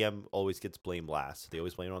 The GM always gets blamed last. They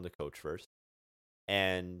always blame it on the coach first.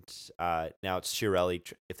 And now it's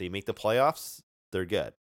Chiarelli. If they make the playoffs, they're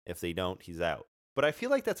good. If they don't, he's out. But I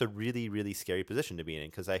feel like that's a really, really scary position to be in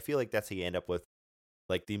because I feel like that's how you end up with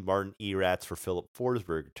like the Martin Erats for Philip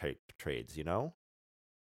Forsberg type trades, you know?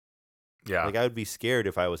 Yeah. Like I would be scared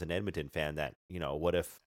if I was an Edmonton fan that, what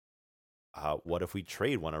if we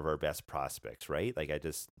trade one of our best prospects, right? Like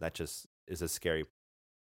that just is a scary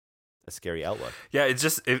a scary outlook. Yeah,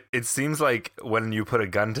 it seems like when you put a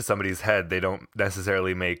gun to somebody's head, they don't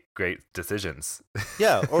necessarily make great decisions.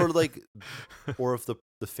 Yeah, or if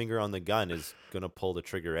the finger on the gun is gonna pull the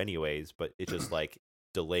trigger anyways, but it's just like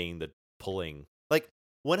delaying the pulling. Like,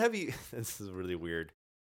 when have you? This is a really weird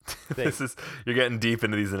thing. You're getting deep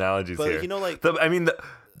into these analogies But here. you know, like,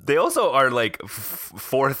 They also are like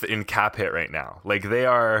fourth in cap hit right now. Like, they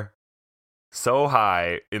are so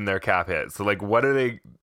high in their cap hit. So like, what do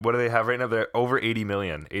they have right now? They're over 80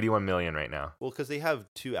 million, 81 million right now. well, because they have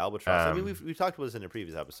two albatross. I mean, we've talked about this in a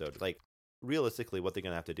previous episode. Like, realistically, what they're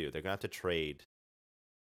gonna have to do, they're gonna have to trade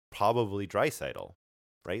probably Draisaitl,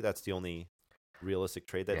 right? That's the only realistic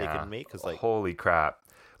trade that they can make. Because, like, holy crap!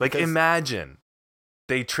 Like, imagine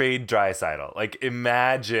they trade Draisaitl. Like,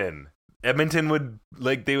 imagine Edmonton would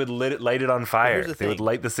light it on fire. They would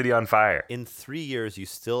light the city on fire. In 3 years, you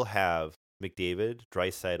still have McDavid,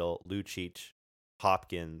 Draisaitl, Lucic,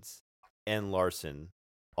 Hopkins, and Larson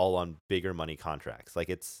all on bigger money contracts. Like,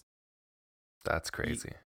 that's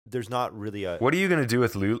crazy. There's not really a. What are you gonna do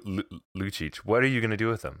with Lucic? What are you gonna do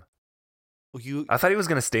with him? Well, I thought he was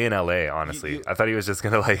gonna stay in LA. Honestly, I thought he was just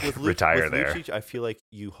gonna retire with there. Lucic, I feel like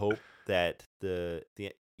you hope that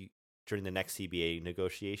during the next CBA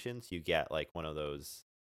negotiations, you get like one of those,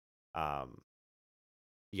 like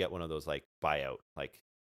buyout, like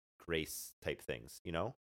grace type things. You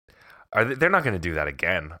know, They're not going to do that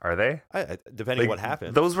again, are they? Depending on what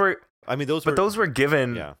happens. Those were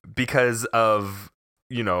given because of,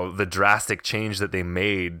 the drastic change that they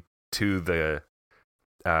made to the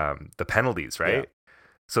penalties, right? Yeah.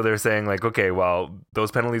 So they're saying like, okay, well,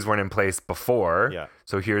 those penalties weren't in place before. Yeah.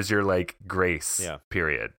 So here's your like grace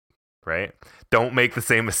period, right? Don't make the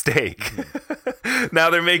same mistake. Mm-hmm. Now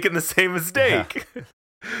they're making the same mistake. Yeah.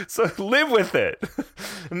 So live with it.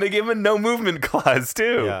 And they give a no movement clause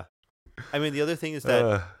too. Yeah. I mean, the other thing is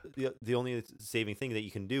that the only saving thing that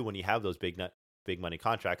you can do when you have those big money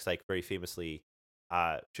contracts, like very famously,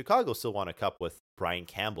 Chicago still won a cup with Brian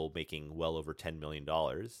Campbell making well over $10 million.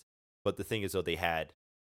 But the thing is, though, they had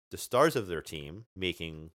the stars of their team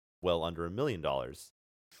making well under $1 million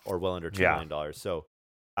or well under $2 million. So,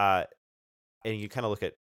 and you kind of look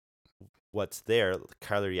at what's there,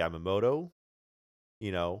 Kyler Yamamoto,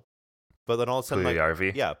 but then all of a sudden, but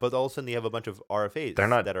all of a sudden, you have a bunch of RFAs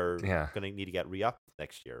that are going to need to get re-upped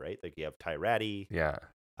next year, right? Like, you have Tyrati,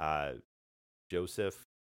 Joseph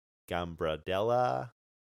Gambardella,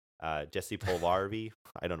 Jesse Pulvarvi.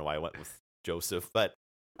 I don't know why I went with Joseph, but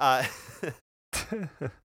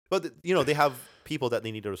but they have people that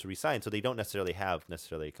they need to resign, so they don't necessarily have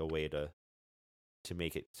like a way to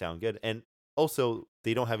make it sound good. And also,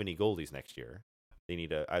 they don't have any goalies next year. They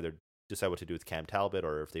need to either decide what to do with Cam Talbot,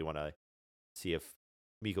 or if they want to see if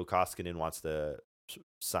Mikko Koskinen wants to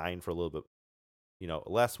sign for a little bit,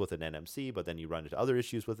 less with an NMC, but then you run into other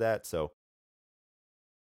issues with that. So,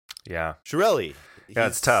 yeah, Chiarelli,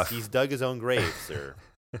 it's tough. He's dug his own grave, sir.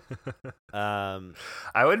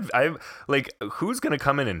 Who's gonna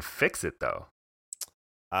come in and fix it though?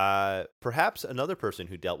 Perhaps another person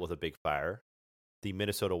who dealt with a big fire, the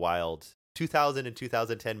Minnesota Wild 2000 and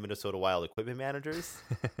 2010 Minnesota Wild equipment managers.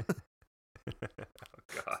 Oh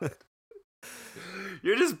God.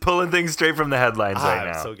 You're just pulling things straight from the headlines right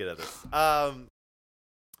now. I'm so good at this.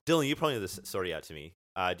 Dylan, you pointed this story out to me.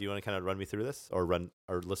 Do you want to kind of run me through this, or run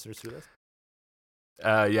our listeners through this?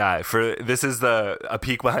 This is a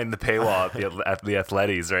peek behind the paywall at the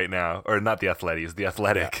Athletics right now, or not the Athletics, the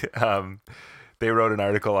Athletic. Yeah. They wrote an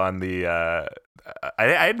article on the. I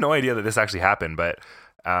had no idea that this actually happened, but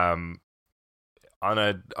on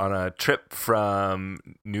a trip from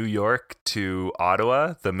New York to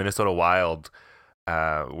Ottawa, the Minnesota Wild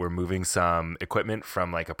were moving some equipment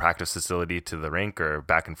from like a practice facility to the rink or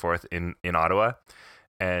back and forth in Ottawa,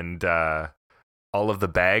 and all of the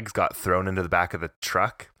bags got thrown into the back of the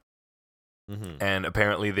truck. Mm-hmm. And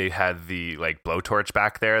apparently they had the like blowtorch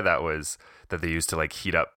back there that they used to like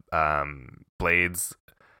heat up blades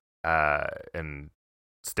and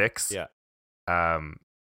sticks. Yeah.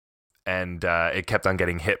 And it kept on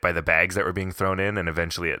getting hit by the bags that were being thrown in, and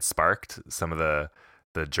eventually it sparked some of the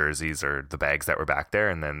jerseys or the bags that were back there,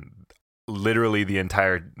 and then literally the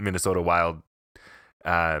entire Minnesota Wild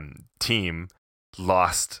team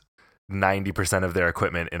lost 90% of their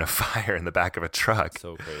equipment in a fire in the back of a truck.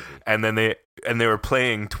 So crazy. And then they were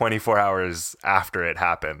playing 24 hours after it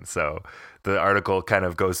happened. So the article kind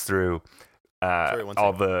of goes through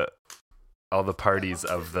all the parties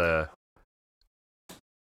of the.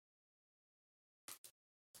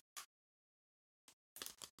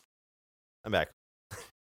 I'm back.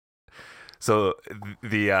 So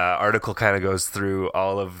the article kind of goes through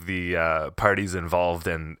all of the parties involved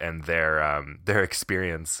and their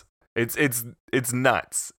experience. It's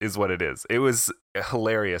nuts, is what it is. It was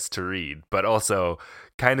hilarious to read, but also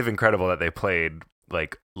kind of incredible that they played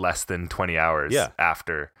like less than 20 hours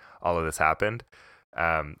after all of this happened.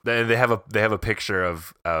 They have a picture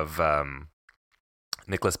of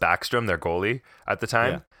Nicholas Backstrom, their goalie at the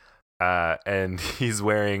time, and he's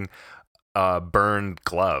wearing a burned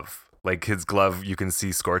glove. Like his glove, you can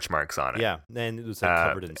see scorch marks on it. Yeah, and it was like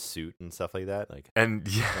covered in soot and stuff like that. Like, and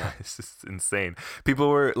it's just insane. People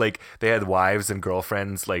were like, they had wives and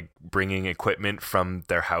girlfriends like bringing equipment from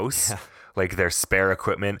their house, like their spare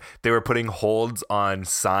equipment. They were putting holds on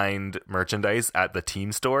signed merchandise at the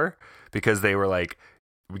team store because they were like,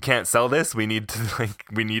 we can't sell this. We need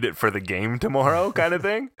it for the game tomorrow, kind of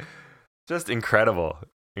thing. Just incredible.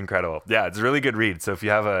 Yeah, it's a really good read. So if you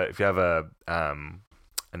have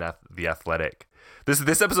The Athletic.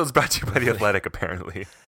 This episode's brought to you by The Athletic, apparently.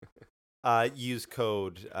 Use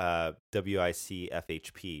code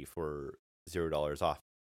WICFHP for $0 off.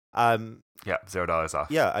 Yeah, $0 off.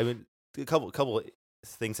 Yeah, I mean, a couple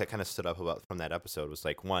things that kind of stood up about from that episode was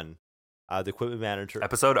like, one, the equipment manager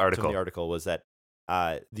article. The article was that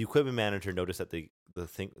the equipment manager noticed that the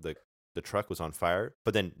truck was on fire,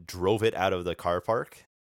 but then drove it out of the car park.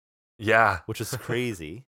 Yeah, which is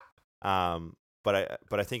crazy. But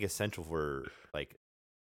I think essential for like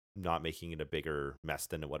not making it a bigger mess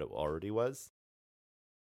than what it already was.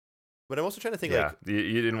 But I'm also trying to think like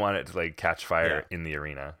you didn't want it to like catch fire in the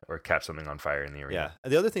arena or catch something on fire in the arena. Yeah.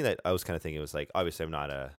 And the other thing that I was kind of thinking was like, obviously I'm not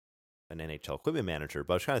an NHL equipment manager,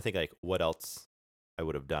 but I was trying to think like what else I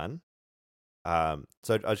would have done. So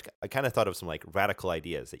I kind of thought of some like radical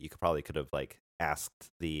ideas that you could have like asked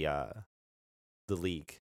the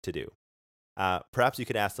league to do. Perhaps you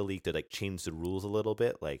could ask the league to like change the rules a little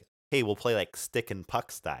bit. Like, hey, we'll play like stick and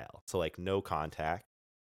puck style, so like no contact,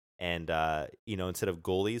 and instead of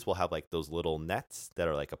goalies, we'll have like those little nets that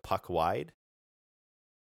are like a puck wide.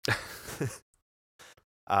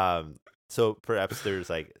 So perhaps there's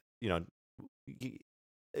like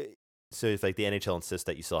so it's like the NHL insists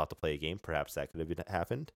that you still have to play a game. Perhaps that could have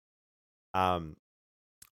happened.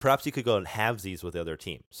 Perhaps you could go and halvesies with the other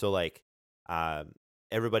team. So like,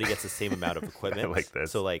 everybody gets the same amount of equipment. I like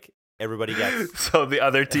this. So like everybody gets. So the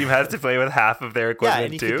other team has to play with half of their equipment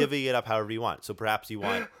and you too. can divvy it up however you want. So perhaps you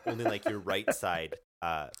want only like your right side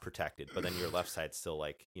protected, but then your left side still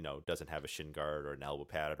like doesn't have a shin guard or an elbow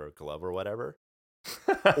pad or a glove or whatever.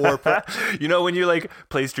 Or when you like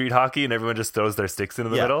play street hockey and everyone just throws their sticks into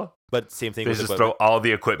the middle. But same thing. They just throw all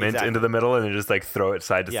the equipment into the middle and then just like throw it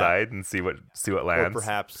side to side and see what lands. Or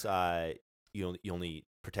perhaps you only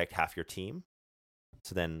protect half your team.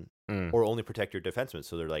 So then, or only protect your defensemen,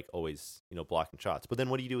 so they're like always, blocking shots. But then,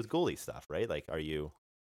 what do you do with goalie stuff, right? Like, are you,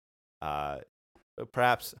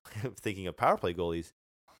 perhaps thinking of power play goalies?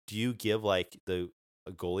 Do you give like the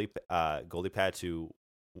goalie pad to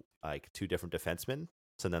like two different defensemen,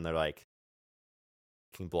 so then they're like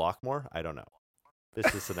can block more? I don't know.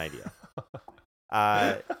 This is an idea.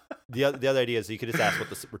 The other idea is you could just ask what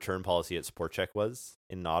the return policy at Sport Check was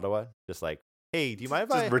in Ottawa, just like. Hey, do you mind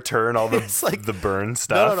if I return all the like, the burn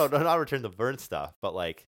stuff? No, not return the burn stuff, but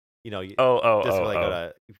like,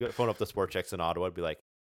 phone up the Sport Checks in Ottawa and be like,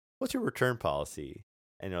 what's your return policy?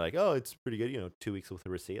 And you're like, oh, it's pretty good, 2 weeks with a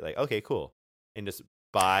receipt. Like, okay, cool. And just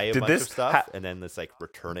buy a bunch of stuff and then just like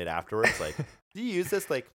return it afterwards. Like, do you use this?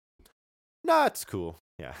 Like, nah, it's cool.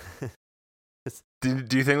 Yeah.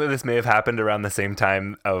 Do you think that this may have happened around the same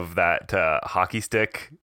time of that hockey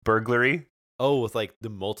stick burglary? Oh, with like the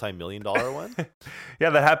multi-million-dollar one?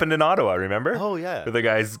 Yeah, that happened in Ottawa, remember? Oh, yeah. Where the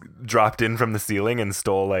guys dropped in from the ceiling and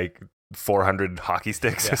stole like 400 hockey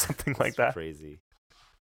sticks or something like that. Crazy.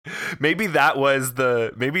 Maybe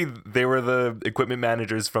maybe they were the equipment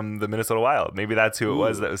managers from the Minnesota Wild. Maybe that's who it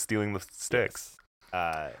was that was stealing the sticks.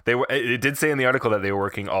 Yes. It did say in the article that they were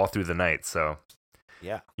working all through the night, so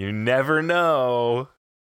yeah. You never know.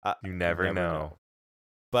 You never know.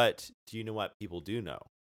 But do you know what people do know?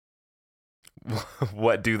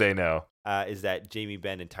 What do they know? Is that Jamie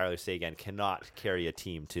Benn and Tyler Seguin cannot carry a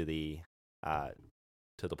team to the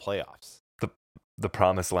playoffs, the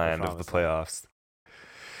promised land of the playoffs.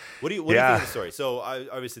 What do you think of the story? So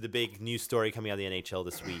obviously the big news story coming out of the NHL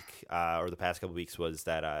this week or the past couple of weeks was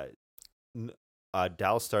that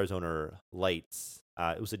Dallas Stars owner Lights,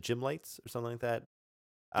 it was a Jim Lights or something like that.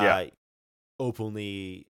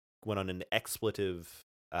 Openly went on an expletive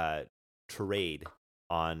tirade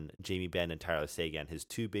on Jamie Benn and Tyler Seguin, his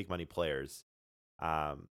two big money players.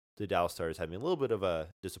 The Dallas Stars having a little bit of a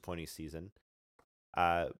disappointing season.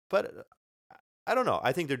 But I don't know.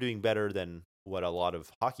 I think they're doing better than what a lot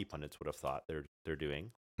of hockey pundits would have thought they're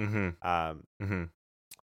doing. Mm-hmm. Um, Mm-hmm.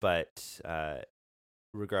 but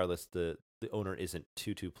regardless, the owner isn't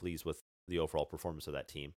too pleased with the overall performance of that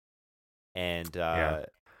team. And Yeah.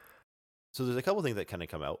 so there's a couple things that kind of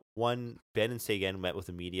come out. One, Ben and Sagan met with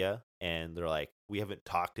the media, and they're like, "We haven't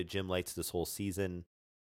talked to Jim Lights this whole season."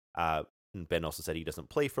 And Ben also said he doesn't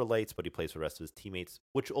play for Lights, but he plays for the rest of his teammates,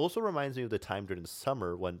 which also reminds me of the time during the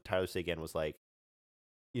summer when Tyler Sagan was like,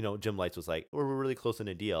 Jim Lights was like, we're really close in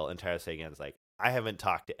a deal, and Tyler Sagan's like, I haven't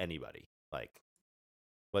talked to anybody. Like,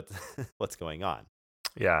 what's what's going on?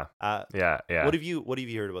 Yeah. Yeah. What have you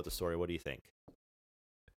heard about the story? What do you think?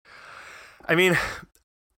 I mean,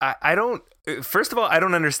 I don't. First of all, I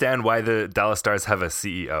don't understand why the Dallas Stars have a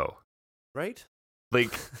CEO. Right?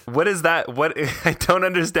 Like, what is that? What I don't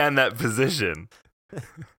understand that position.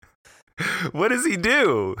 What does he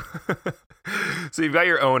do? So you've got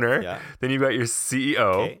your owner, Yeah. then you've got your CEO,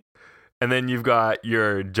 Okay. and then you've got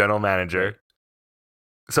your general manager. Right.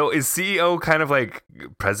 So is CEO kind of like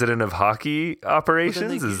president of hockey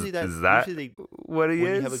operations? Is Is that usually what he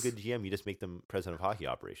when is? you have a good GM, you just make them president of hockey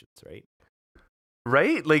operations, right?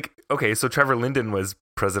 Right? Like, okay, so Trevor Linden was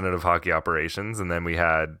president of hockey operations, and then we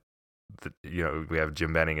had, we have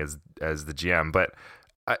Jim Benning as the GM. But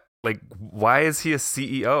why is he a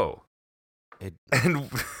CEO? And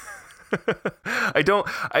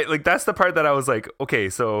that's the part that I was like, okay,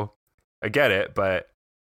 so I get it, but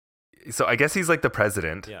so I guess he's like the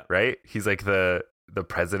president, Yeah. right? He's like the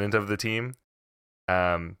president of the team.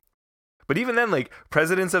 But even then, like,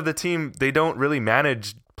 presidents of the team, they don't really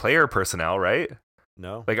manage player personnel, right?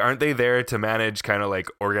 No. Like, aren't they there to manage kind of like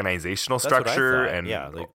organizational That's what I structure thought. and Yeah,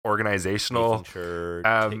 like organizational making sure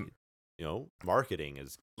marketing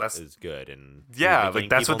is good, and yeah, you're like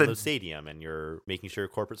that's people what in the stadium, and you're making sure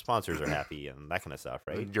corporate sponsors are happy and that kind of stuff,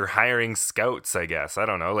 right? You're hiring scouts, I guess. I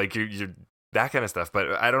don't know, like you're that kind of stuff.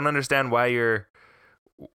 But I don't understand why you're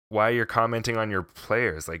commenting on your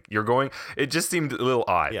players. Like, you're going. It just seemed a little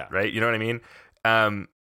odd, Yeah. right? You know what I mean?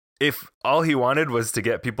 If all he wanted was to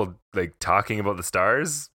get people like talking about the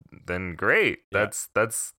Stars, then great. Yeah.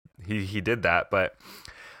 That's he did that, but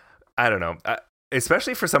I don't know.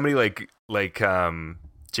 Especially for somebody like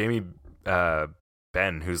Jamie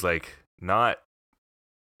Benn, who's like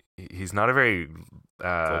he's not a very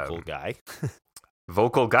vocal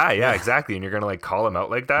guy. Yeah, exactly. And you're gonna like call him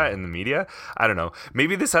out like that in the media. I don't know.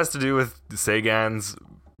 Maybe this has to do with Sagan's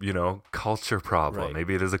culture problem. Right.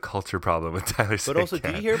 Maybe it is a culture problem with Tyler Sagan. But also,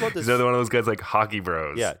 did you hear about this? He's another one of those guys like hockey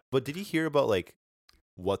bros. Yeah, but did you hear about like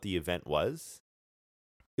what the event was?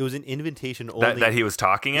 It was an invitation only. That he was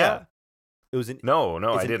talking at? It was an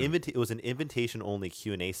I didn't. It was an invitation only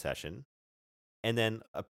Q&A session, and then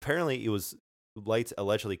apparently it was Lights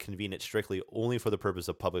allegedly convened it strictly only for the purpose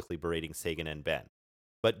of publicly berating Sagan and Ben.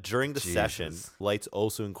 But during the session, Lights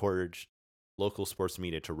also encouraged local sports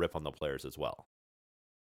media to rip on the players as well.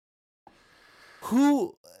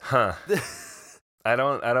 Who? Huh. I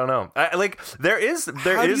don't know. There is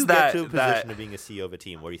How do you that get to a position of being a CEO of a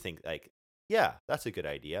team where you think like, yeah, that's a good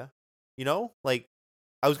idea. Like,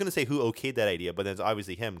 I was gonna say who okayed that idea, but then it's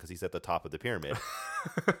obviously him because he's at the top of the pyramid.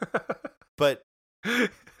 But I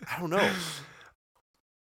don't know.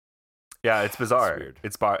 Yeah, it's bizarre. Weird.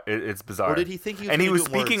 It's bizarre. Or did he think he was and he was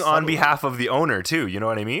speaking on behalf of the owner too? You know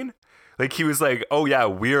what I mean? Like, he was like, "Oh yeah,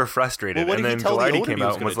 we're frustrated," Well, and then Ghilardi came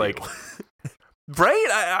out and was like,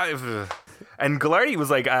 "Right." And Ghilardi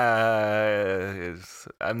was like,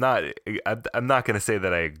 "I'm not gonna say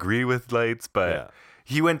that I agree with Lights, but." Yeah.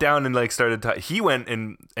 He went down and like started. He went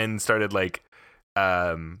and started like,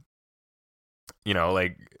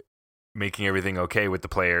 like making everything okay with the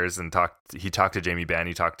players, and He talked to Jamie Benn.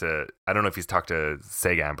 He talked to. I don't know if he's talked to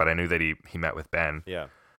Sagan, but I knew that he met with Ben. Yeah.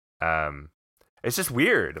 It's just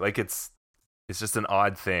weird. Like, it's just an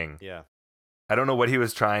odd thing. Yeah. I don't know what he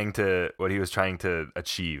was trying to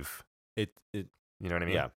achieve. You know what I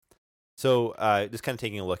mean? Yeah. So just kind of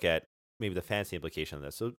taking a look at maybe the fantasy implication of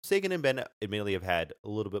this. So Sagan and Ben admittedly have had a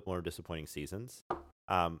little bit more disappointing seasons.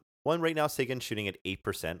 One right now, Sagan's shooting at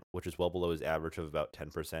 8%, which is well below his average of about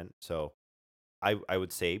 10%. So I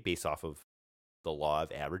would say, based off of the law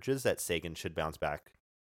of averages, that Sagan should bounce back,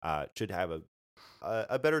 should have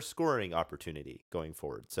a better scoring opportunity going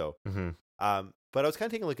forward. So, but I was kind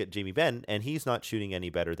of taking a look at Jamie Benn, and he's not shooting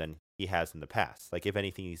any better than he has in the past. Like, if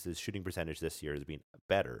anything, his shooting percentage this year has been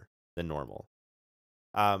better than normal.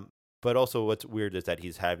 But also what's weird is that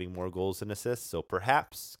he's having more goals than assists. So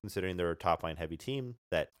perhaps, considering they're a top-line heavy team,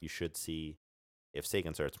 that you should see if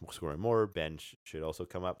Sagan starts scoring more, Ben should also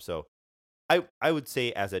come up. So I would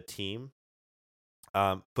say as a team,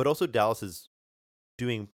 but also Dallas is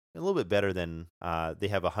doing a little bit better than they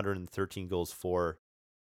have 113 goals for.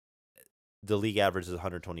 The league average is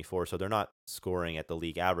 124, so they're not scoring at the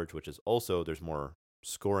league average, which is also there's more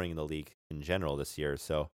scoring in the league in general this year.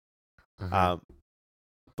 So,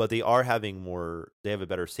 but they are having more. They have a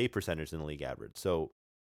better save percentage than the league average. So,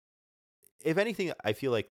 if anything, I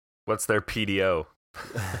feel like what's their PDO?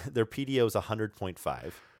 Their PDO is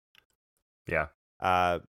 100.5. Yeah.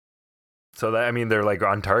 So that, I mean, they're like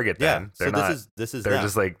on target then. Yeah. They're so not, this is they're them.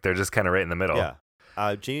 just like they're just kind of right in the middle. Yeah.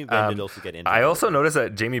 Jamie Benn did also get injured. I also noticed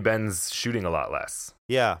that Jamie Benn's shooting a lot less.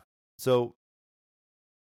 Yeah. So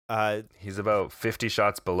he's about 50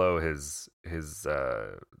 shots below his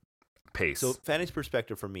pace. So fantasy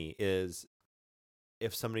perspective for me is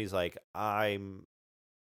if somebody's like, I'm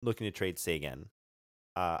looking to trade Sagan,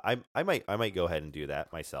 I might go ahead and do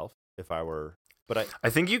that myself if I were. But I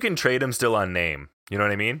think you can trade him still on name. You know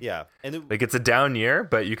what I mean? Yeah, and like it's a down year,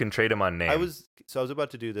 but you can trade him on name. I was about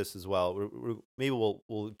to do this as well. Maybe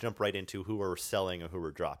we'll jump right into who we're selling and who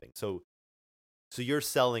we're dropping. So you're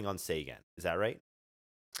selling on Sagan, is that right?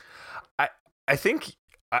 I think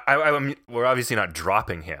I mean, we're obviously not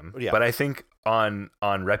dropping him, but I think on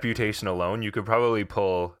reputation alone, you could probably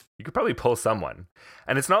pull someone,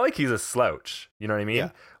 and it's not like he's a slouch. You know what I mean?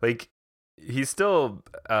 Yeah. Like he's still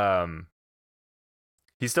has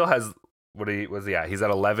he's at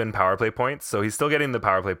 11 power play points, so he's still getting the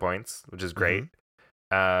power play points, which is great.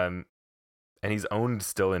 And he's owned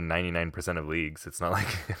still in 99% of leagues. It's not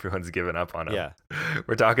like everyone's given up on him. Yeah.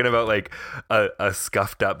 We're talking about like a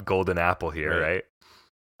scuffed up golden apple here, right?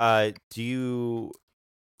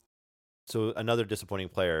 So another disappointing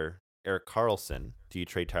player, Erik Karlsson. Do you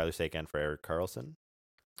trade Tyler Seguin for Erik Karlsson?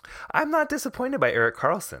 I'm not disappointed by Erik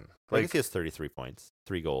Karlsson. I guess he has 33 points,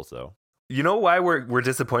 3 goals though. You know why we're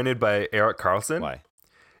disappointed by Erik Karlsson? Why?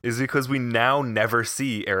 Is because we now never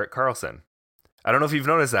see Erik Karlsson. I don't know if you've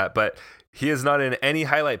noticed that, but he is not in any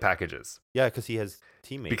highlight packages. Yeah, because he has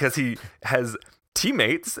teammates. Because he has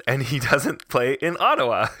teammates and he doesn't play in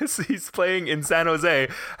Ottawa. So he's playing in San Jose,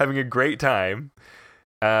 having a great time.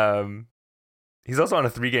 He's also on a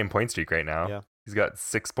 3-game point streak right now. Yeah. He's got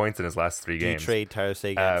 6 points in his last 3 games. Do you trade Tyler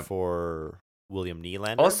Seguin for William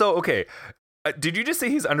Nylander? Also, okay. Did you just say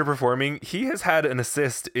he's underperforming? He has had an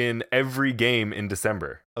assist in every game in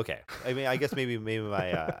December. Okay. I mean, I guess maybe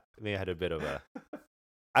my maybe I had a bit of a.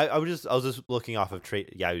 I was just looking off of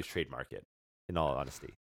Yahoo's trade market, in all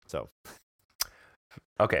honesty. So.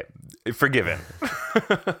 Okay, forgiven.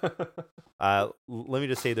 Let me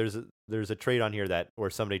just say there's a trade on here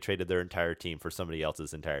where somebody traded their entire team for somebody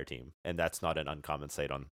else's entire team, and that's not an uncommon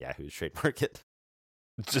sight on Yahoo's trade market.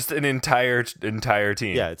 Just an entire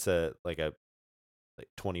team. Yeah, it's a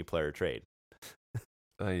 20-player trade.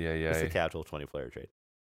 Yeah. It's a casual 20-player trade.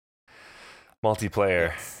 Multiplayer.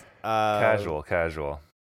 Yes. Casual.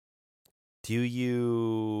 Do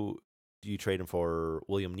you trade him for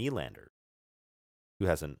William Nylander, who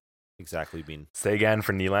hasn't exactly been Sagan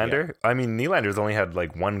for Nylander? Yeah. I mean, Nylander's only had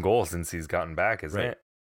like 1 goal since he's gotten back, isn't it?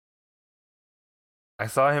 I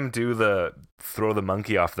saw him do the throw the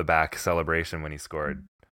monkey off the back celebration when he scored,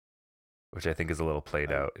 which I think is a little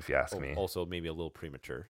played out, if you ask me. Also, maybe a little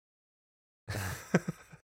premature.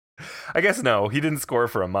 I guess no, he didn't score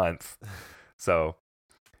for a month. So,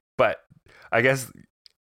 but I guess,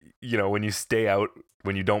 when you stay out,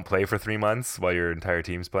 when you don't play for 3 months while your entire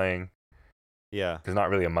team's playing, yeah, there's not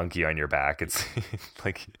really a monkey on your back. It's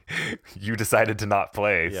like you decided to not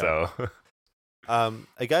play. Yeah. So,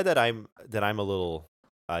 a guy that I'm a little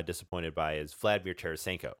disappointed by is Vladimir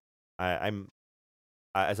Tarasenko. I'm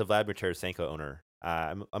as a Vladimir Tarasenko owner,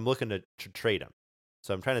 I'm looking to trade him.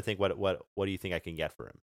 So I'm trying to think what do you think I can get for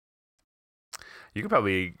him? You could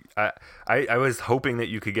probably. I was hoping that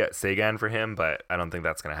you could get Sagan for him, but I don't think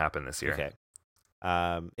that's going to happen this year. Okay.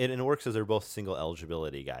 And it works as they're both single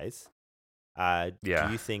eligibility guys. Yeah.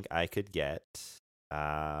 Do you think I could get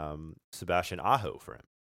Sebastian Aho for him?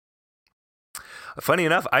 Funny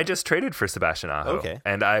enough, I just traded for Sebastian Aho. Okay.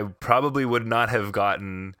 And I probably would not have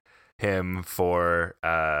gotten him for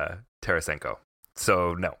Tarasenko.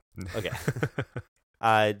 So no. Okay.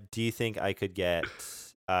 Do you think I could get?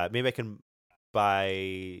 Maybe I can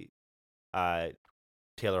buy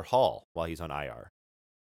Taylor Hall while he's on IR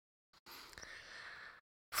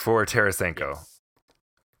for Tarasenko. Yes.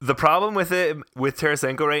 The problem with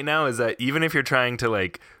Tarasenko right now is that even if you're trying to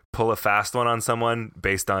like pull a fast one on someone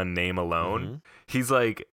based on name alone, he's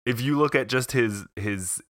like, if you look at just his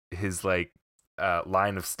like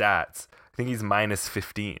line of stats, I think he's minus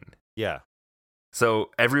 15. Yeah. So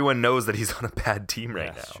everyone knows that he's on a bad team right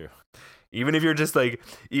now. That's true. Even if you're just like,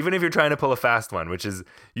 even if you're trying to pull a fast one, which is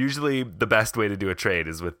usually the best way to do a trade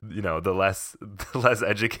is with, the less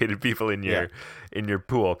educated people in your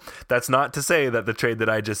pool. That's not to say that the trade that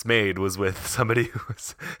I just made was with somebody who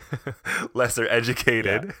was lesser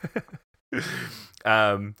educated. Do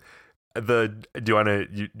you want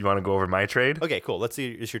to go over my trade? Okay, cool. Let's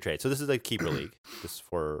see. It's your trade. So this is a keeper league. Just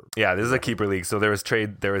for this is a keeper league. So there was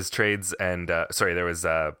trades and there was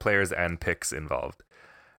players and picks involved.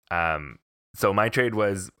 So my trade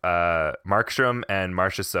was Markstrom and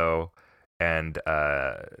Marchessault and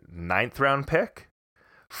 9th round pick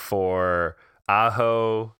for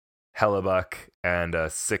Aho, Hellebuck, and a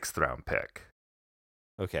 6th round pick.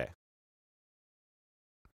 Okay.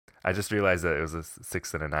 I just realized that it was a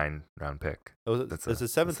 6th and a 9th round pick. There's a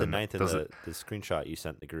 7th and 9th in the screenshot you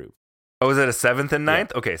sent in the group. Oh, was it a 7th and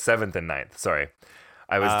 9th? Yeah. Okay, 7th and 9th. Sorry.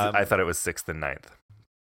 I thought it was 6th and 9th.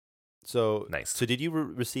 So nice. So did you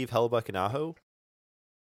receive Hellebuck and Aho?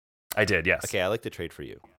 I did, yes. Okay, I like the trade for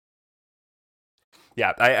you.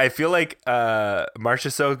 Yeah, I feel like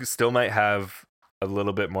Marchessault still might have a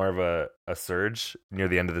little bit more of a surge near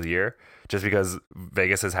the end of the year, just because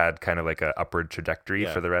Vegas has had kind of like a upward trajectory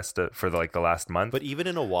for the last month. But even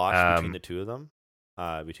in a wash between the two of them,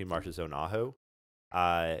 between Marchessault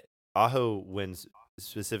and Aho wins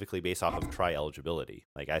specifically based off of try eligibility.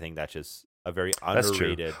 Like, I think that's just a very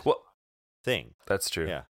underrated thing. That's true.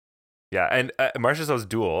 Yeah. Yeah, and Marchessault's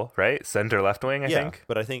dual, right? Center left wing, I think.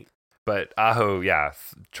 But Aho,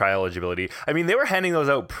 try eligibility. I mean, they were handing those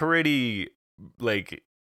out pretty like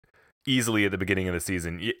easily at the beginning of the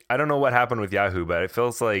season. I don't know what happened with Yahoo, but it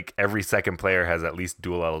feels like every second player has at least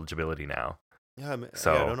dual eligibility now. Yeah,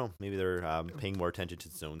 so I don't know. Maybe they're paying more attention to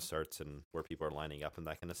zone starts and where people are lining up and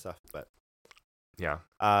that kind of stuff. But yeah.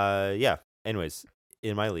 Anyways,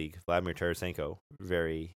 in my league, Vladimir Tarasenko,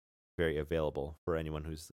 very, very available for anyone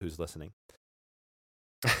who's listening.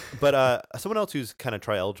 But someone else who's kind of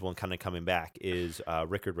try eligible and kind of coming back is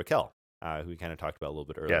Rickard Rakell, who we kind of talked about a little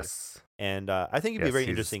bit earlier. Yes, and I think it'd be very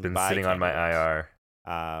interesting. Been sitting on my IR.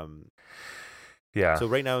 So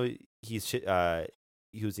right now he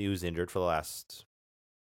was injured for the last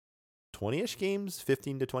 20-ish games,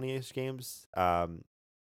 15 to 20-ish games.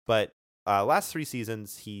 But last 3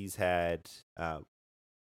 seasons he's had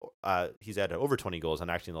over 20 goals,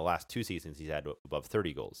 and actually in the last 2 seasons he's had above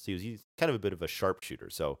 30 goals. So he's kind of a bit of a sharpshooter.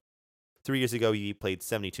 So 3 years ago he played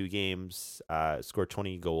 72 games, scored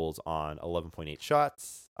 20 goals on 11.8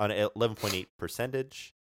 shots, on 11.8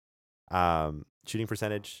 percentage, shooting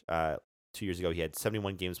percentage. 2 years ago he had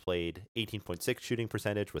 71 games played, 18.6 shooting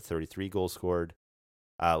percentage with 33 goals scored.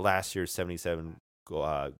 Last year 77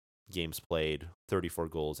 games played, 34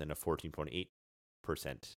 goals, and a 14.8%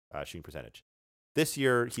 shooting percentage. This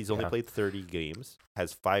year, he's only played 30 games,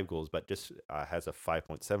 has 5 goals, but just has a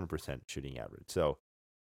 5.7% shooting average. So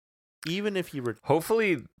even if he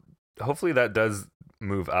hopefully that does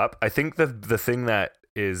move up. I think the thing that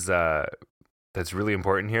is that's really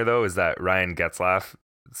important here, though, is that Ryan Getzlaf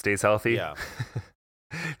stays healthy. Yeah.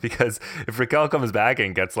 Because if Rakell comes back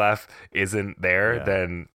and Getzlaf isn't there,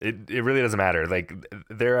 then it really doesn't matter. Like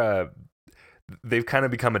they've kind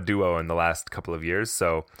of become a duo in the last couple of years,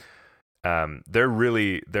 so. They're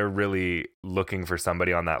really looking for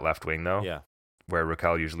somebody on that left wing, though. Yeah. Where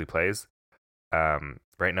Rakell usually plays.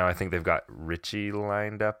 Right now, I think they've got Richie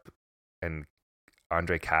lined up and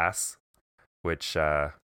Andre Cass, which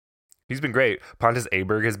he's been great. Pontus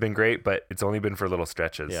Aberg has been great, but it's only been for little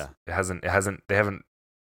stretches. Yeah. They haven't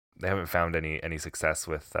found any success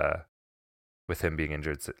with him being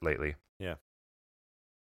injured lately. Yeah.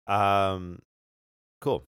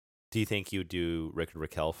 Cool. Do you think you would do Rickard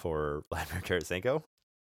Rakell for Vladimir Tarasenko?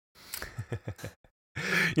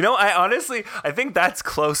 I think that's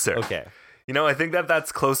closer. Okay. I think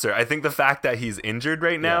that's closer. I think the fact that he's injured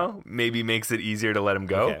right now maybe makes it easier to let him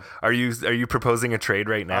go. Okay. Are you proposing a trade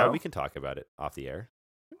right now? We can talk about it off the air.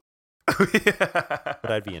 But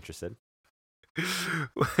I'd be interested.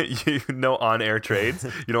 On-air trades.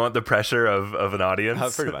 You don't want the pressure of an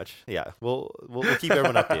audience. Pretty much. Yeah. We'll keep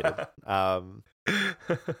everyone updated.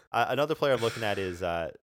 Another player I'm looking at is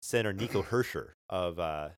center Nico Hischier of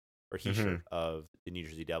the New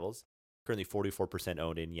Jersey Devils. Currently 44%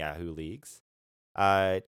 owned in Yahoo leagues.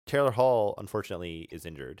 Taylor Hall, unfortunately, is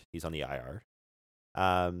injured. He's on the IR.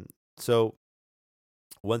 So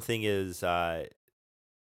one thing is the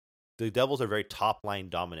Devils are a very top-line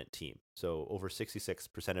dominant team. So over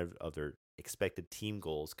 66% of their expected team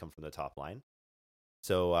goals come from the top line.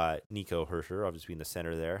 So Nico Hischier, obviously being the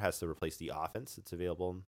center there, has to replace the offense that's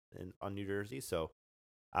available on New Jersey. So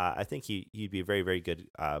I think he'd be a very, very good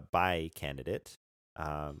buy candidate,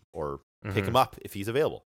 or pick him up if he's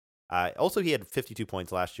available. Also, he had 52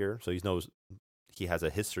 points last year, so he has a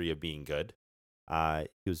history of being good.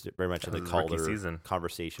 He was very much in the Calder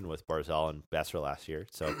conversation with Barzal and Besser last year.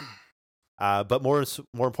 So, but more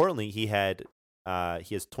importantly, he has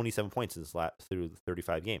 27 points through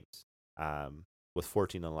 35 games, with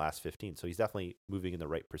 14 in the last 15. So he's definitely moving in the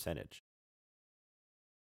right percentage.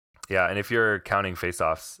 Yeah, and if you're counting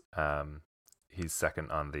faceoffs, he's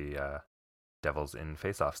second on the Devils in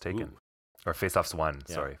faceoffs taken. Ooh. Or faceoffs won.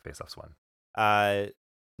 Yeah. Sorry, faceoffs won.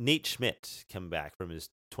 Nate Schmidt came back from his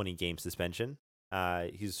 20-game suspension.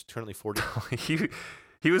 He's currently 40.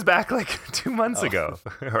 He was back like 2 months ago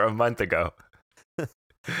or a month ago.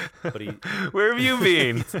 But where have you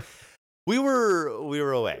been? We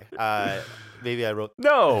were away. Maybe I wrote.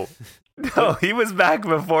 No, he was back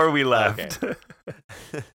before we left. Okay.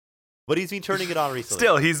 But he's been turning it on recently.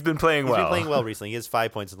 Still, he's been playing well. He's been playing well recently. He has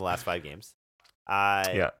 5 points in the last 5 games.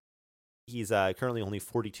 Yeah. He's currently only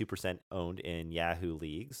 42% owned in Yahoo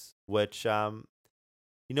leagues, which, if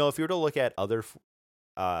you were to look at other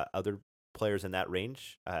players in that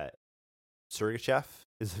range, Sergachev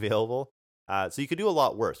is available. So you could do a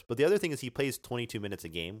lot worse. But the other thing is he plays 22 minutes a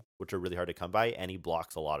game, which are really hard to come by, and he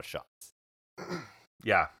blocks a lot of shots.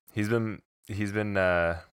 Yeah, he's been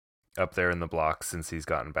up there in the blocks since he's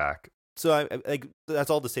gotten back. So that's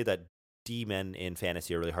all to say that D-men in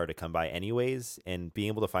fantasy are really hard to come by anyways, and being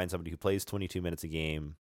able to find somebody who plays 22 minutes a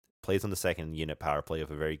game, plays on the second unit power play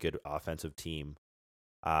of a very good offensive team,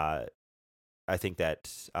 I think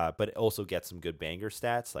that, but also gets some good banger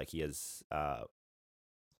stats. Like he has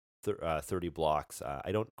 30 blocks.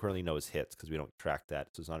 I don't currently know his hits because we don't track that,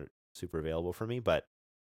 so it's not super available for me, but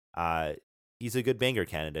he's a good banger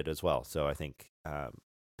candidate as well. So I think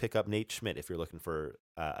pick up Nate Schmidt if you're looking for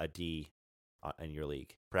a D in your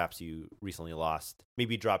league. Perhaps you recently lost,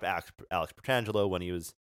 maybe dropped Alex Petrangelo when he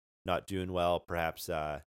was not doing well. Perhaps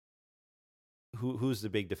who's the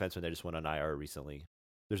big defenseman that just went on IR recently?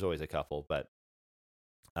 There's always a couple, but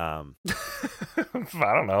I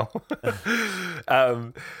don't know.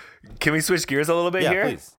 Can we switch gears a little bit here?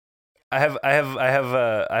 Please. I have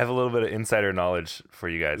a little bit of insider knowledge for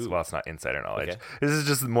you guys. Ooh. Well, it's not insider knowledge. Okay. This is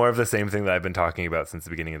just more of the same thing that I've been talking about since the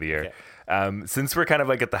beginning of the year. Okay. Since we're kind of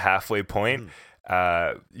like at the halfway point,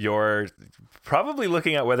 you're probably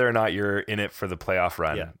looking at whether or not you're in it for the playoff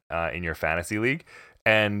run in your fantasy league.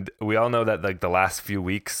 And we all know that like the last few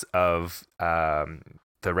weeks of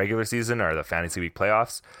the regular season are the fantasy week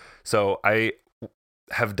playoffs. So I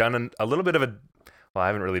have done a little bit of I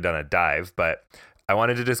haven't really done a dive, but I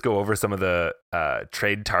wanted to just go over some of the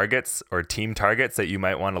trade targets or team targets that you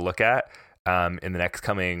might want to look at in the next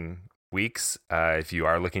coming weeks if you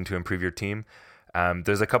are looking to improve your team.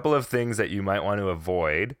 There's a couple of things that you might want to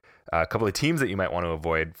avoid, a couple of teams that you might want to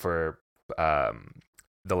avoid for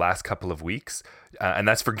the last couple of weeks, and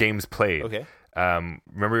that's for games played. Okay.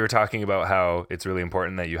 Remember we were talking about how it's really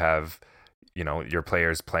important that you have, your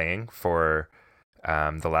players playing for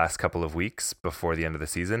the last couple of weeks before the end of the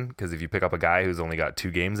season, because if you pick up a guy who's only got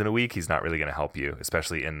 2 games in a week, he's not really going to help you,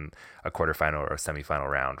 especially in a quarterfinal or a semifinal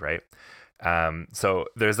round, right? So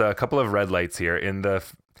there's a couple of red lights here in the.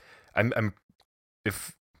 I'm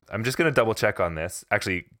just going to double check on this.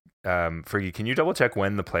 Actually, Fergie, can you double check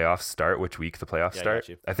when the playoffs start? Which week the playoffs start?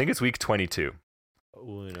 I think it's week 22.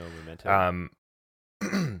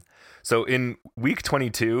 So in week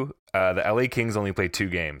 22, the LA Kings only play 2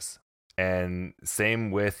 games. And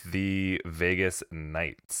same with the Vegas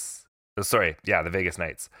Knights. The Vegas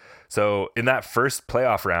Knights. So in that first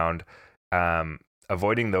playoff round,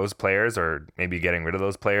 avoiding those players or maybe getting rid of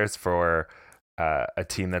those players for a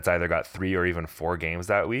team that's either got 3 or even 4 games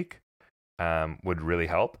that week would really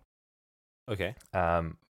help. Okay.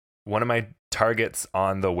 One of my targets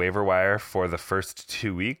on the waiver wire for the first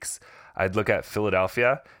 2 weeks, I'd look at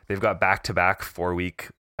Philadelphia. They've got back-to-back 4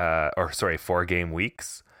 game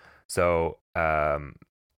weeks. So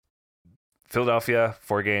Philadelphia,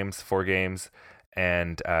 4 games,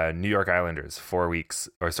 and New York Islanders, 4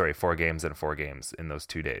 games and 4 games in those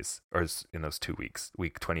 2 days, or in those 2 weeks,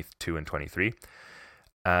 week 22 and 23.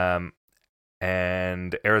 And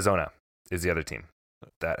Arizona is the other team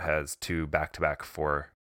that has 2 back-to-back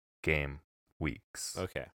 4-game weeks.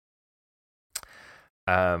 Okay.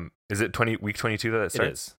 Is it week 22 that it starts?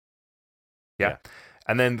 It is. Yeah.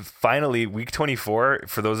 And then finally, week 24,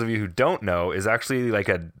 for those of you who don't know, is actually like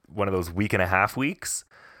one of those week and a half weeks.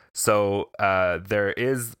 So there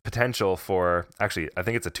is potential for, actually, I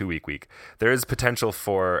think it's a 2-week week. There is potential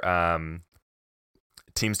for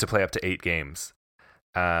teams to play up to 8 games.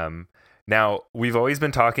 Now, we've always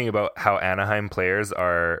been talking about how Anaheim players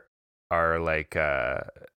are like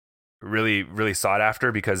really, really sought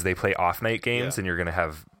after because they play off-night games, and you're going to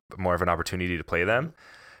have more of an opportunity to play them.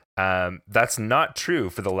 That's not true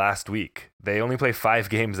for the last week. They only play 5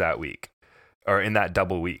 games that week, or in that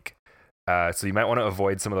double week. So you might want to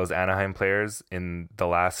avoid some of those Anaheim players in the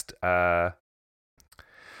last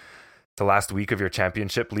week of your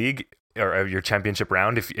championship league or your championship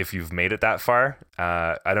round if you've made it that far.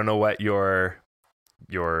 I don't know what your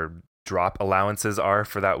drop allowances are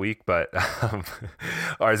for that week, but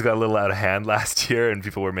ours got a little out of hand last year, and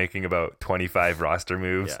people were making about 25 roster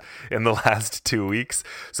moves in the last 2 weeks.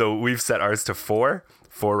 So we've set ours to 4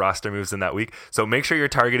 roster moves in that week. So make sure you're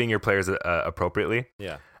targeting your players appropriately.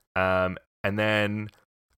 Yeah. And then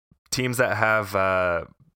teams that have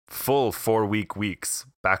full 4-week weeks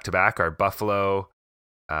back to back are Buffalo,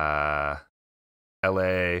 LA,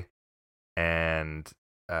 and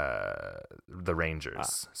the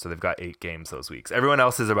Rangers. So they've got 8 games those weeks. Everyone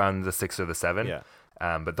else is around the 6 or the 7. Yeah.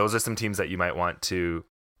 But those are some teams that you might want to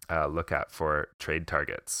look at for trade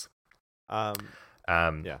targets. Yeah.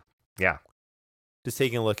 Just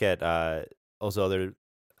taking a look at also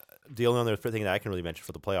the only other thing that I can really mention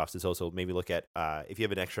for the playoffs is also maybe look at if you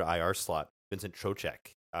have an extra IR slot, Vincent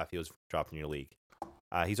Trocheck, if he was dropped in your league.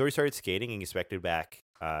 He's already started skating and he's expected back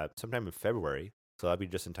sometime in February. So that'll be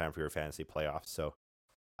just in time for your fantasy playoffs. So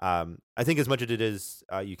I think as much as it is,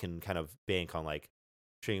 you can kind of bank on like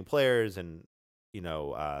trading players and,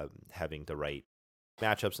 having the right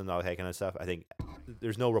matchups and all that kind of stuff. I think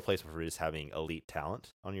there's no replacement for just having elite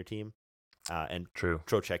talent on your team. And True.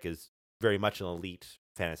 Trocheck is very much an elite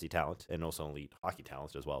fantasy talent and also an elite hockey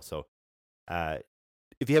talent as well. So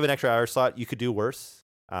if you have an extra IR slot, you could do worse.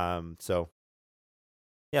 So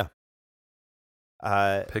yeah.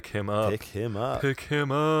 Pick him up. I think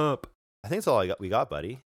that's all we got,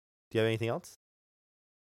 buddy. Do you have anything else?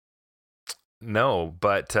 No,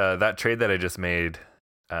 but that trade that I just made,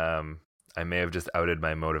 I may have just outed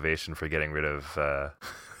my motivation for getting rid of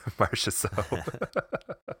Marchessault.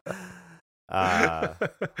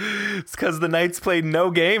 It's because the Knights played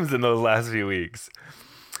no games in those last few weeks.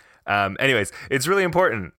 Anyways, it's really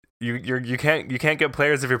important. You can't get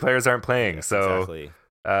players if your players aren't playing. Yeah, so exactly.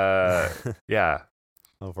 Yeah.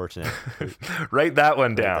 Unfortunate. Write that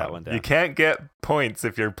one down. You can't get points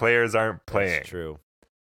if your players aren't playing. That's true.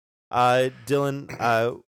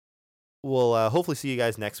 Dylan, we'll hopefully see you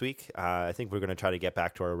guys next week. I think we're going to try to get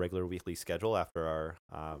back to our regular weekly schedule after our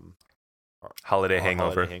holiday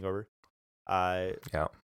hangover. Yeah.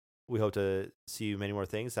 We hope to see you many more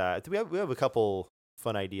things. We have a couple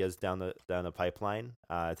fun ideas down the pipeline.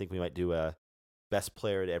 I think we might do a best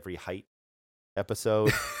player at every height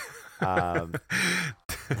episode. I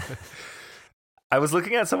was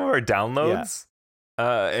looking at some of our downloads,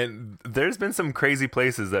 and there's been some crazy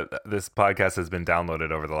places that this podcast has been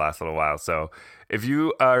downloaded over the last little while. So if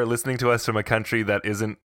you are listening to us from a country that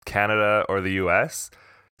isn't Canada or the US,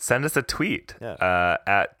 send us a tweet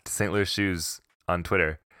at St. Louis Shoes on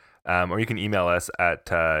Twitter. Or you can email us at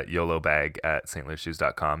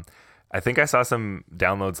yolobag@stlouisshoes.com. I think I saw some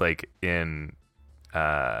downloads like in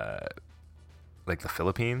like the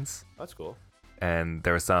Philippines. That's cool. And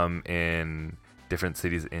there were some in different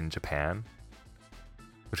cities in Japan,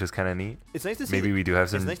 which is kind of neat. It's nice to see. Maybe we do have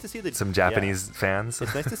some Japanese fans.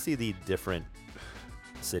 It's nice to see the different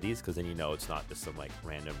cities because then it's not just some like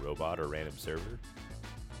random robot or random server.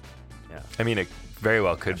 Yeah. I mean, it very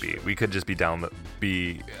well could be. True. We could just be downloaded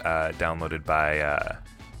by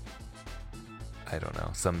I don't know,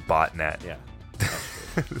 some botnet. Yeah.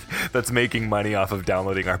 That's making money off of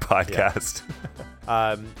downloading our podcast.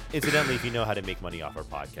 Yeah. Incidentally, if you know how to make money off our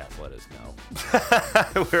podcast, let us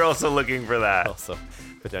know. We're also looking for that. Also,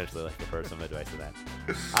 potentially looking for some advice for that.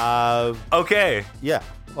 Okay. Yeah.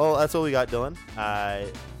 Well, that's all we got, Dylan.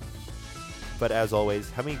 But as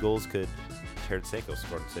always, how many goals could Tarasenko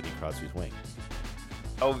scored in Sidney Crosby's wing?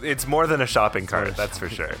 Oh, it's more than a shopping cart, that's for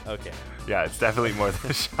sure. Okay. Yeah, it's definitely more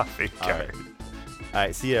than a shopping cart. All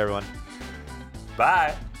right, see you, everyone.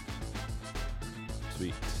 Bye.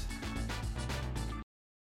 Sweet.